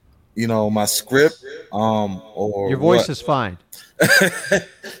it's my script, or Your what. voice is fine.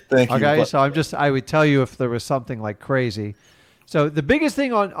 Thank you, Okay, but so I would tell you if there was something like crazy. So the biggest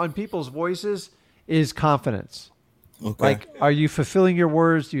thing on people's voices is confidence. okay. Like, are you fulfilling your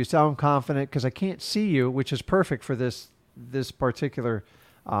words? Do you sound confident? Because I can't see you, which is perfect for this particular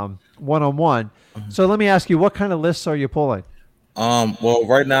one-on-one. So let me ask you, what kind of lists are you pulling? Well,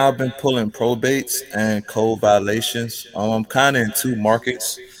 right now I've been pulling probates and code violations. I'm kind of in two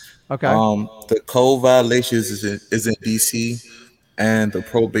markets. Okay, The code violations is in DC, and the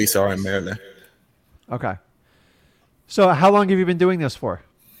probates are in Maryland. okay. So how long have you been doing this for?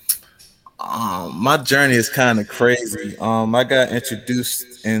 My journey is kind of crazy. I got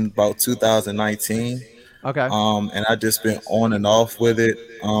introduced in about 2019. Okay. And I just been on and off with it.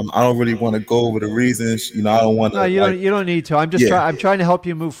 I don't really want to go over the reasons. I don't want No, to like. you don't need to. Yeah. I'm trying to help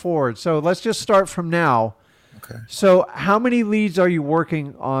you move forward. So let's just start from now. Okay. So how many leads are you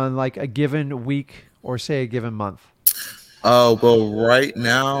working on like a given week or say a given month? Well, right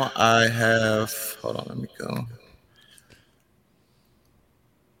now I have. Hold on, let me go.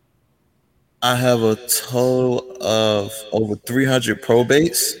 I have a total of over 300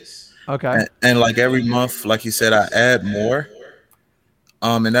 probates, Okay. and like every month, like you said, I add more.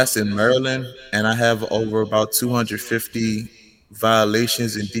 And that's in Maryland, and I have over about 250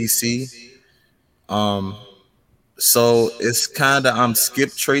 violations in DC. Um, so it's kind of I'm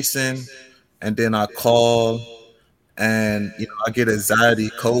skip tracing, and then I call, and I get anxiety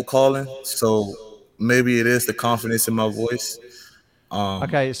cold calling. So maybe it is the confidence in my voice. Um,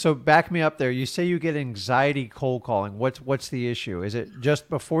 Okay, so back me up there. You say you get anxiety cold calling. What's the issue? Is it just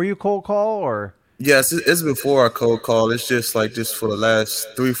before you cold call or yes, it's before I cold call. It's just like just for the last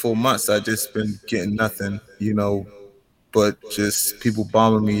 3 4 months, I just been getting nothing, but just people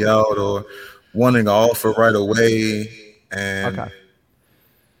bombing me out or wanting an offer right away. And okay.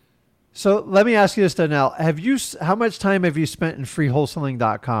 So let me ask you this, Donnell. How much time have you spent in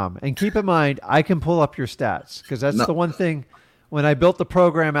freewholesaling.com? And keep in mind, I can pull up your stats because that's no, the one thing. When I built the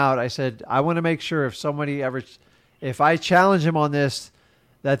program out, I said, I want to make sure if I challenge them on this,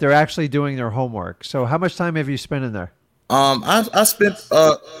 that they're actually doing their homework. So how much time have you spent in there? I spent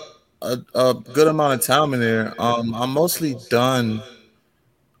a good amount of time in there. I'm mostly done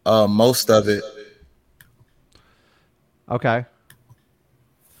most of it. Okay.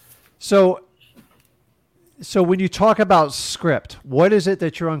 So so when you talk about script, what is it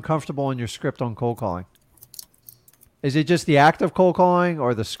that you're uncomfortable in your script on cold calling? Is it just the act of cold calling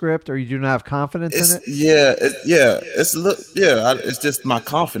or the script or you do not have confidence in It's it? yeah, it's yeah. It's just my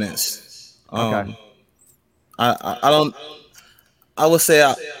confidence. Okay. I don't. I would say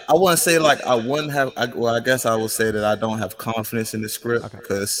I wouldn't say like I wouldn't have. Well, I guess I would say that I don't have confidence in the script Okay.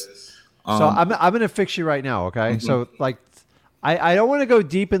 because So um I'm going to fix you right now, okay? mhm, So like I don't want to go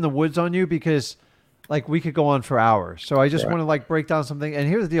deep in the woods on you because like we could go on for hours. So I just right. want to like break down something. And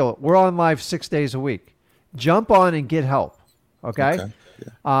here's the deal. We're on live 6 days a week. Jump on and get help. Okay? Okay.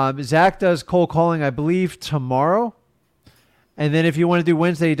 Yeah. Zach does cold calling, I believe, tomorrow. And then if you want to do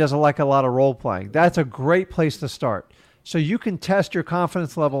Wednesday, he does like a lot of role playing. That's a great place to start. So you can test your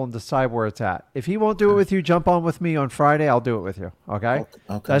confidence level and decide where it's at. If he won't do it with you, jump on with me on Friday. I'll do it with you. Okay? Okay.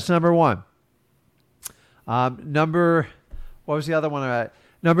 Okay. That's number one. What was the other one?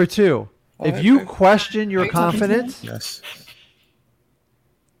 Number two, if you question your confidence, Yes.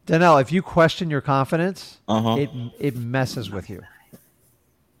 Danelle, if you question your confidence, Uh-huh. it messes with you.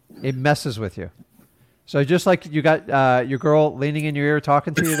 It messes with you. So just like you got your girl leaning in your ear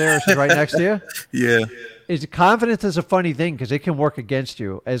talking to you there, she's right next to you. Yeah. Confidence is a funny thing because it can work against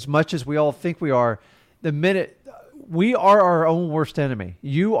you as much as we all think we are. The minute we are our own worst enemy,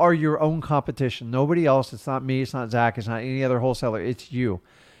 you are your own competition. Nobody else. It's not me. It's not Zach. It's not any other wholesaler. It's you.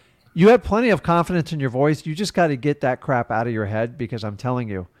 You have plenty of confidence in your voice. You just got to get that crap out of your head because I'm telling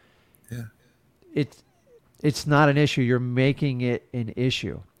you, Yeah. it's not an issue. You're making it an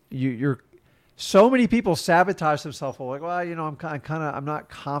issue. You're so many people sabotage themselves. Like, well, I'm not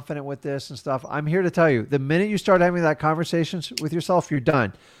confident with this and stuff. I'm here to tell you, the minute you start having that conversations with yourself, you're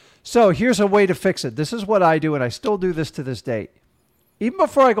done. So here's a way to fix it. This is what I do, and I still do this to this date. Even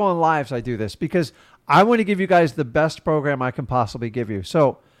before I go on lives, I do this because I want to give you guys the best program I can possibly give you.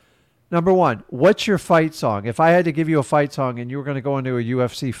 So, number one, what's your fight song? If I had to give you a fight song and you were going to go into a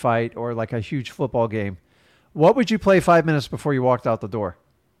UFC fight or like a huge football game, what would you play 5 minutes before you walked out the door?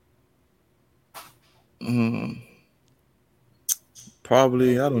 Mm,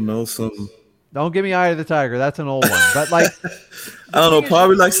 Probably I don't know some Don't give me Eye of the Tiger. That's an old one. But like, I don't know,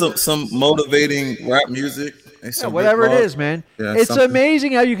 probably like some motivating rap music and yeah, some Rick whatever it Ross. is, man. Yeah, It's something.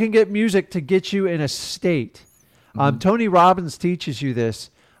 amazing how you can get music to get you in a state. Tony Robbins teaches you this.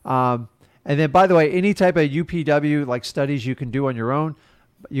 And then, by the way, any type of UPW like studies you can do on your own,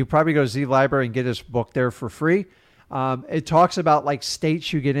 you probably go to Z Library and get his book there for free. It talks about like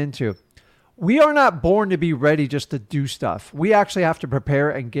states you get into. We are not born to be ready just to do stuff. We actually have to prepare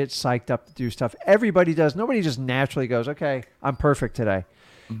and get psyched up to do stuff. Everybody does. Nobody just naturally goes, okay, I'm perfect today.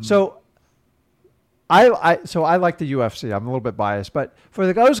 So I like the UFC. I'm a little bit biased, but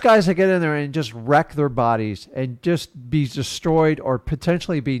for those guys that get in there and just wreck their bodies and just be destroyed or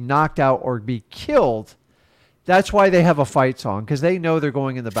potentially be knocked out or be killed, that's why they have a fight song, because they know they're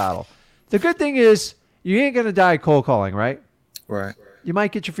going in the battle. The good thing is you ain't going to die cold calling, right? Right. You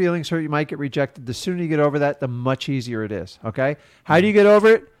might get your feelings hurt. You might get rejected. The sooner you get over that, the much easier it is. Okay. How do you get over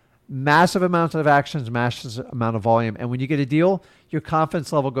it? Massive amounts of actions, massive amount of volume. And when you get a deal, your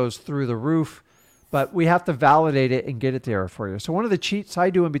confidence level goes through the roof. But we have to validate it and get it there for you. So one of the cheats I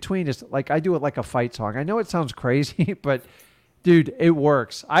do in between is like I do it like a fight song. I know it sounds crazy, but dude, it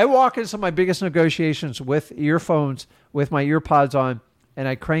works. I walk into some of my biggest negotiations with earphones, with my ear pods on, and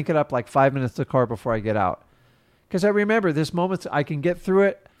I crank it up like 5 minutes to the car before I get out. Because I remember this moment, I can get through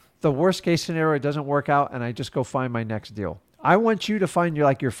it. The worst case scenario, it doesn't work out, and I just go find my next deal. I want you to find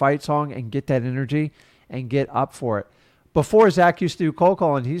your fight song and get that energy and get up for it. Before, Zach used to do cold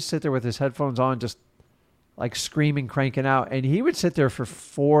calling, he'd sit there with his headphones on, just like screaming, cranking out, and he would sit there for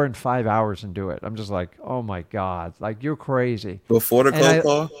 4 and 5 hours and do it. I'm just like, oh my God, like you're crazy. Before the cold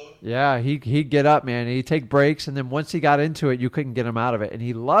call? Yeah, he'd get up, man, and he'd take breaks, and then once he got into it, you couldn't get him out of it, and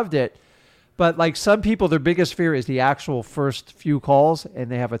he loved it. But like some people, their biggest fear is the actual first few calls, and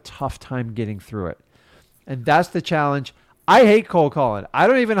they have a tough time getting through it. And that's the challenge. I hate cold calling. I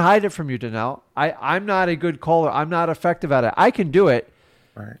don't even hide it from you, Danelle. I'm not a good caller. I'm not effective at it. I can do it,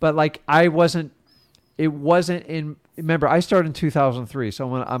 Right. but like it wasn't in, remember, I started in 2003,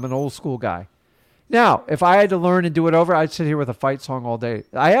 so I'm an old school guy. Now, if I had to learn and do it over, I'd sit here with a fight song all day.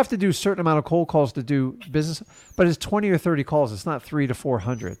 I have to do a certain amount of cold calls to do business, but it's 20 or 30 calls. It's not 300 to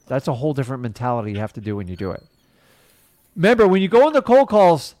 400. That's a whole different mentality you have to do when you do it. Remember, when you go into cold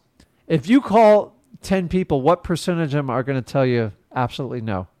calls, if you call 10 people, what percentage of them are going to tell you absolutely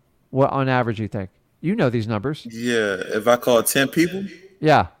no? What on average you think? You know these numbers. Yeah. If I call 10 people,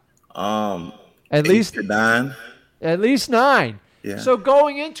 Yeah. At 8 least to 9. At least 9. Yeah. So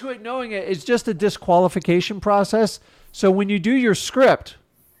going into it, knowing it, it's just a disqualification process. So when you do your script,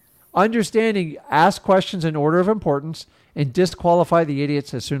 understanding, ask questions in order of importance and disqualify the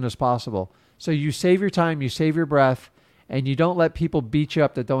idiots as soon as possible. So you save your time, you save your breath, and you don't let people beat you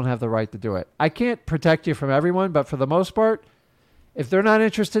up that don't have the right to do it. I can't protect you from everyone, but for the most part, if they're not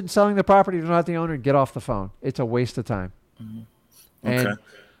interested in selling the property, they're not the owner, get off the phone. It's a waste of time. Okay. And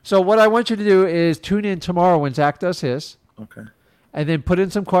so what I want you to do is tune in tomorrow when Zach does his. Okay. And then put in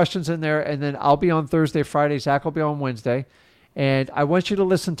some questions in there, and then I'll be on Thursday, Friday. Zach will be on Wednesday. And I want you to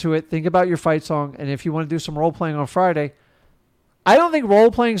listen to it. Think about your fight song. And if you want to do some role-playing on Friday, I don't think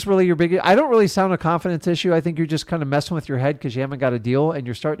role-playing is really your biggest. I don't really sound a confidence issue. I think you're just kind of messing with your head because you haven't got a deal, and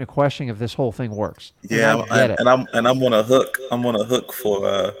you're starting to question if this whole thing works. Yeah, And I get it. and I'm on a hook. I'm on a hook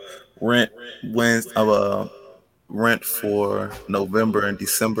for rent rent for November and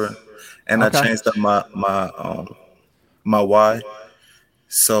December, and Okay. I changed up my why.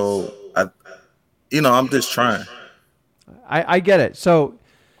 So I'm just trying. I get it. So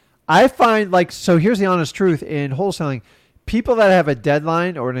I find so here's the honest truth in wholesaling. People that have a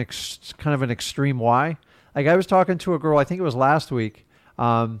deadline or kind of an extreme why. Like I was talking to a girl, I think it was last week.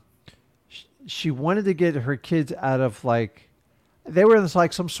 She wanted to get her kids out of they were in this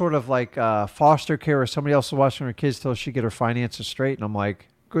some sort of foster care, or somebody else was watching her kids till she get her finances straight. And I'm like,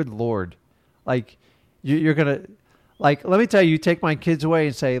 good Lord. You're going to, let me tell you, take my kids away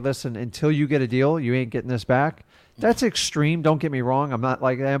and say, listen, until you get a deal, you ain't getting this back. That's extreme. Don't get me wrong. I'm not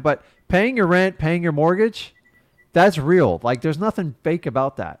like that. But paying your rent, paying your mortgage, that's real. There's nothing fake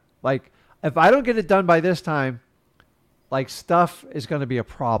about that. If I don't get it done by this time, stuff is going to be a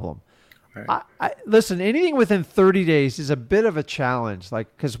problem. Right. Listen, anything within 30 days is a bit of a challenge.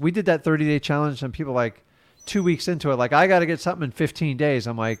 Because we did that 30-day challenge and people 2 weeks into it, I got to get something in 15 days.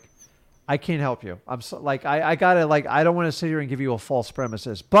 I'm like, I can't help you. I'm so, I got to I don't want to sit here and give you a false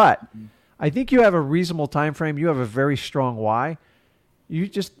premises, but I think you have a reasonable time frame. You have a very strong why. You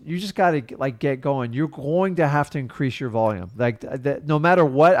just got to get going. You're going to have to increase your volume. No matter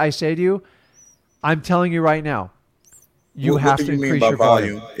what I say to you, I'm telling you right now, you have to increase your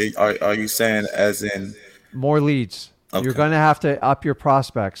volume. Are you saying as in more leads? Okay. You're going to have to up your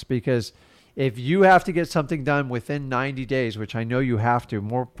prospects because If you have to get something done within 90 days, which I know you have to,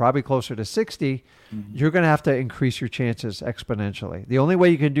 more probably closer to 60, you're going to have to increase your chances exponentially. The only way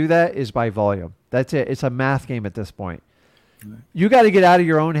you can do that is by volume. That's it. It's a math game at this point. You got to get out of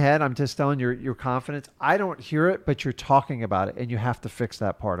your own head. I'm just telling you, your confidence. I don't hear it, but you're talking about it, and you have to fix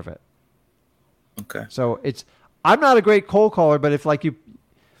that part of it. Okay. So I'm not a great cold caller, but if you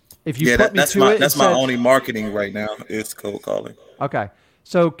put me to it, that's my only marketing right now is cold calling. Okay.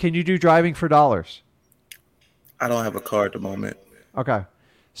 So can you do driving for dollars? I don't have a car at the moment. Okay.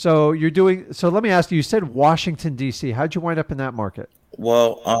 So let me ask you, you said Washington, D.C. How'd you wind up in that market?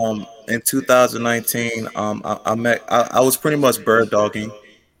 Well, in 2019, I was pretty much bird dogging.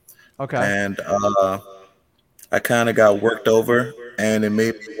 Okay. And I kind of got worked over, and it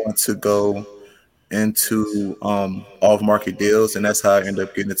made me want to go into off-market deals, and that's how I ended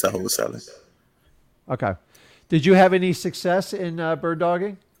up getting into wholesaling. Okay. Did you have any success in bird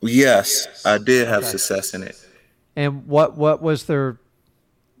dogging? Yes, I did have success in it. And what was their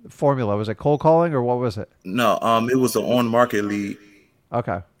formula? Was it cold calling or what was it? No, it was an on-market lead.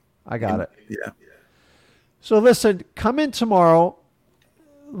 Okay. I got it. Yeah. So listen, come in tomorrow.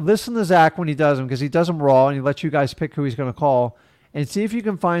 Listen to Zach when he does them, because he does them raw and he lets you guys pick who he's going to call and see if you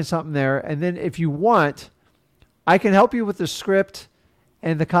can find something there. And then if you want, I can help you with the script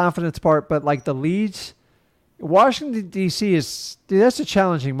and the confidence part, but like the leads, Washington, D.C. that's a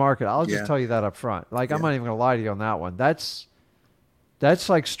challenging market. I'll just tell you that up front. Like, I'm not even going to lie to you on that one. That's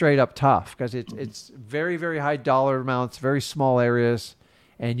like straight up tough, because it's very, very high dollar amounts, very small areas.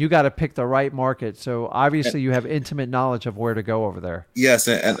 And you got to pick the right market. So obviously you have intimate knowledge of where to go over there. Yes,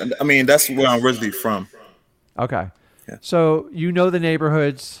 and I mean, that's where I'm originally from. Okay. Yeah. So you know the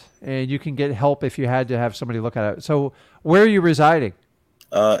neighborhoods, and you can get help if you had to have somebody look at it. So where are you residing?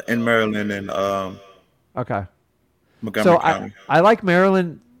 In Maryland and okay. Montgomery County. I like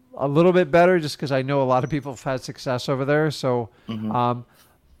Maryland a little bit better just because I know a lot of people have had success over there. So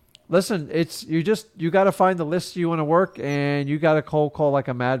listen, you got to find the list you want to work, and you got to cold call like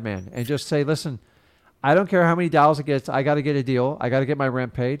a madman and just say, listen, I don't care how many dials it gets. I got to get a deal. I got to get my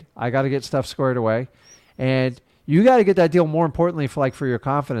rent paid. I got to get stuff squared away. And you got to get that deal, more importantly, for your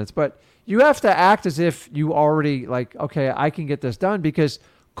confidence. But you have to act as if you already like, okay, I can get this done, because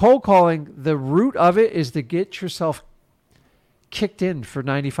cold calling, the root of it is to get yourself kicked in for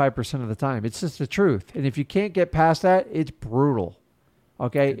 95% of the time. It's just the truth. And if you can't get past that, it's brutal.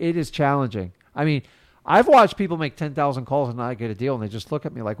 Okay, it is challenging. I mean, I've watched people make 10,000 calls and not get a deal, and they just look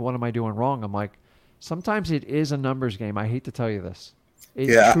at me like, what am I doing wrong? I'm like, sometimes it is a numbers game. I hate to tell you this.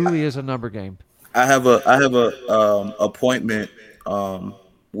 It truly is a number game. I have a appointment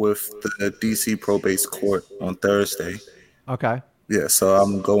with the DC probate court on Thursday. Okay. Yeah, so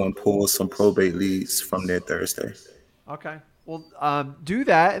I'm going to pull some probate leads from there Thursday. Okay. Well, do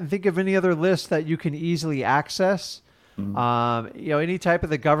that and think of any other lists that you can easily access. Any type of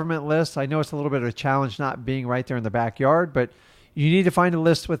the government list. I know it's a little bit of a challenge not being right there in the backyard, but you need to find a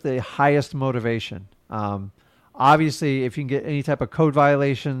list with the highest motivation. Obviously, if you can get any type of code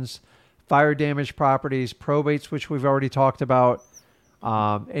violations, fire damage properties, probates, which we've already talked about,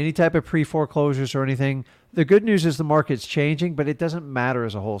 any type of pre-foreclosures or anything. The good news is the market's changing, but it doesn't matter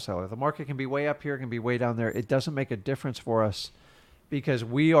as a wholesaler. The market can be way up here, can be way down there. It doesn't make a difference for us, because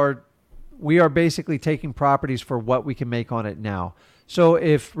we are basically taking properties for what we can make on it now. So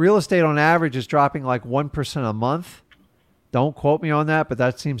if real estate on average is dropping like 1% a month, don't quote me on that, but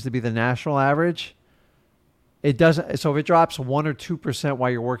that seems to be the national average. It doesn't. So if it drops 1 or 2% while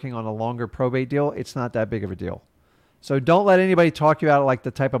you're working on a longer probate deal, it's not that big of a deal. So don't let anybody talk you out of like the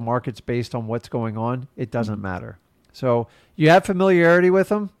type of markets based on what's going on. It doesn't matter. So you have familiarity with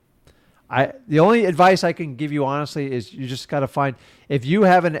them. The only advice I can give you honestly is you just got to find, if you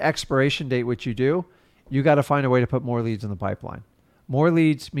have an expiration date, which you do, you got to find a way to put more leads in the pipeline. More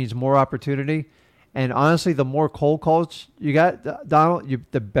leads means more opportunity. And honestly, the more cold calls you got, Donald,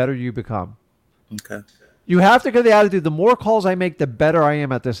 the better you become. Okay. You have to get the attitude, the more calls I make, the better I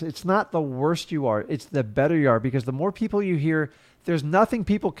am at this. It's not the worst you are. It's the better you are, because the more people you hear, there's nothing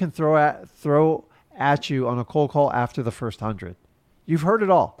people can throw at you on a cold call after the first 100. You've heard it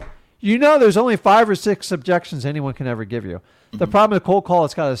all. You know there's only 5 or 6 objections anyone can ever give you. The problem with cold call,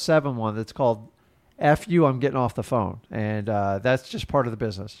 it's got a 7 one that's called F you, I'm getting off the phone. And that's just part of the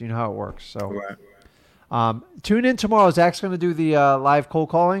business. You know how it works. So tune in tomorrow. Zach's going to do the live cold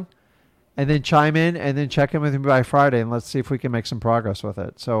calling. And then chime in and then check in with me by Friday, and let's see if we can make some progress with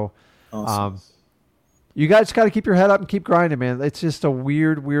it. So awesome. You guys got to keep your head up and keep grinding, man. It's just a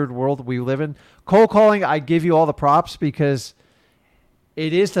weird world we live in. Cold calling, I give you all the props, because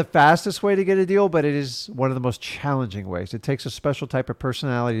it is the fastest way to get a deal, but it is one of the most challenging ways. It takes a special type of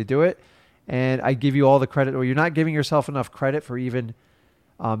personality to do it. and I give you all the credit, or you're not giving yourself enough credit for even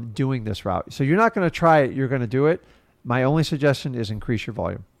doing this route. So you're not going to try it. You're going to do it. My only suggestion is increase your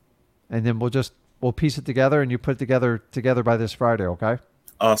volume, and then we'll piece it together, and you put it together by this Friday. Okay.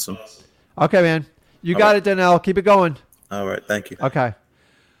 Awesome. Okay, man. You All got right. it, Danielle. Keep it going. All right. Thank you. Okay.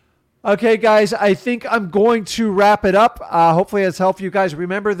 Okay, guys, I think I'm going to wrap it up. Hopefully it's helped you guys.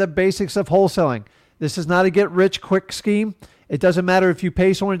 Remember the basics of wholesaling. This is not a get-rich-quick scheme. It doesn't matter if you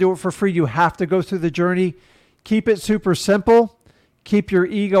pay someone to do it for free. You have to go through the journey. Keep it super simple. Keep your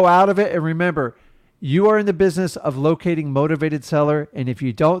ego out of it. And remember, you are in the business of locating motivated seller. And if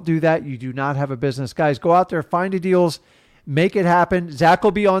you don't do that, you do not have a business. Guys, go out there, find the deals, make it happen. Zach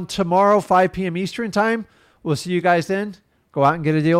will be on tomorrow, 5 p.m. Eastern time. We'll see you guys then. Go out and get a deal.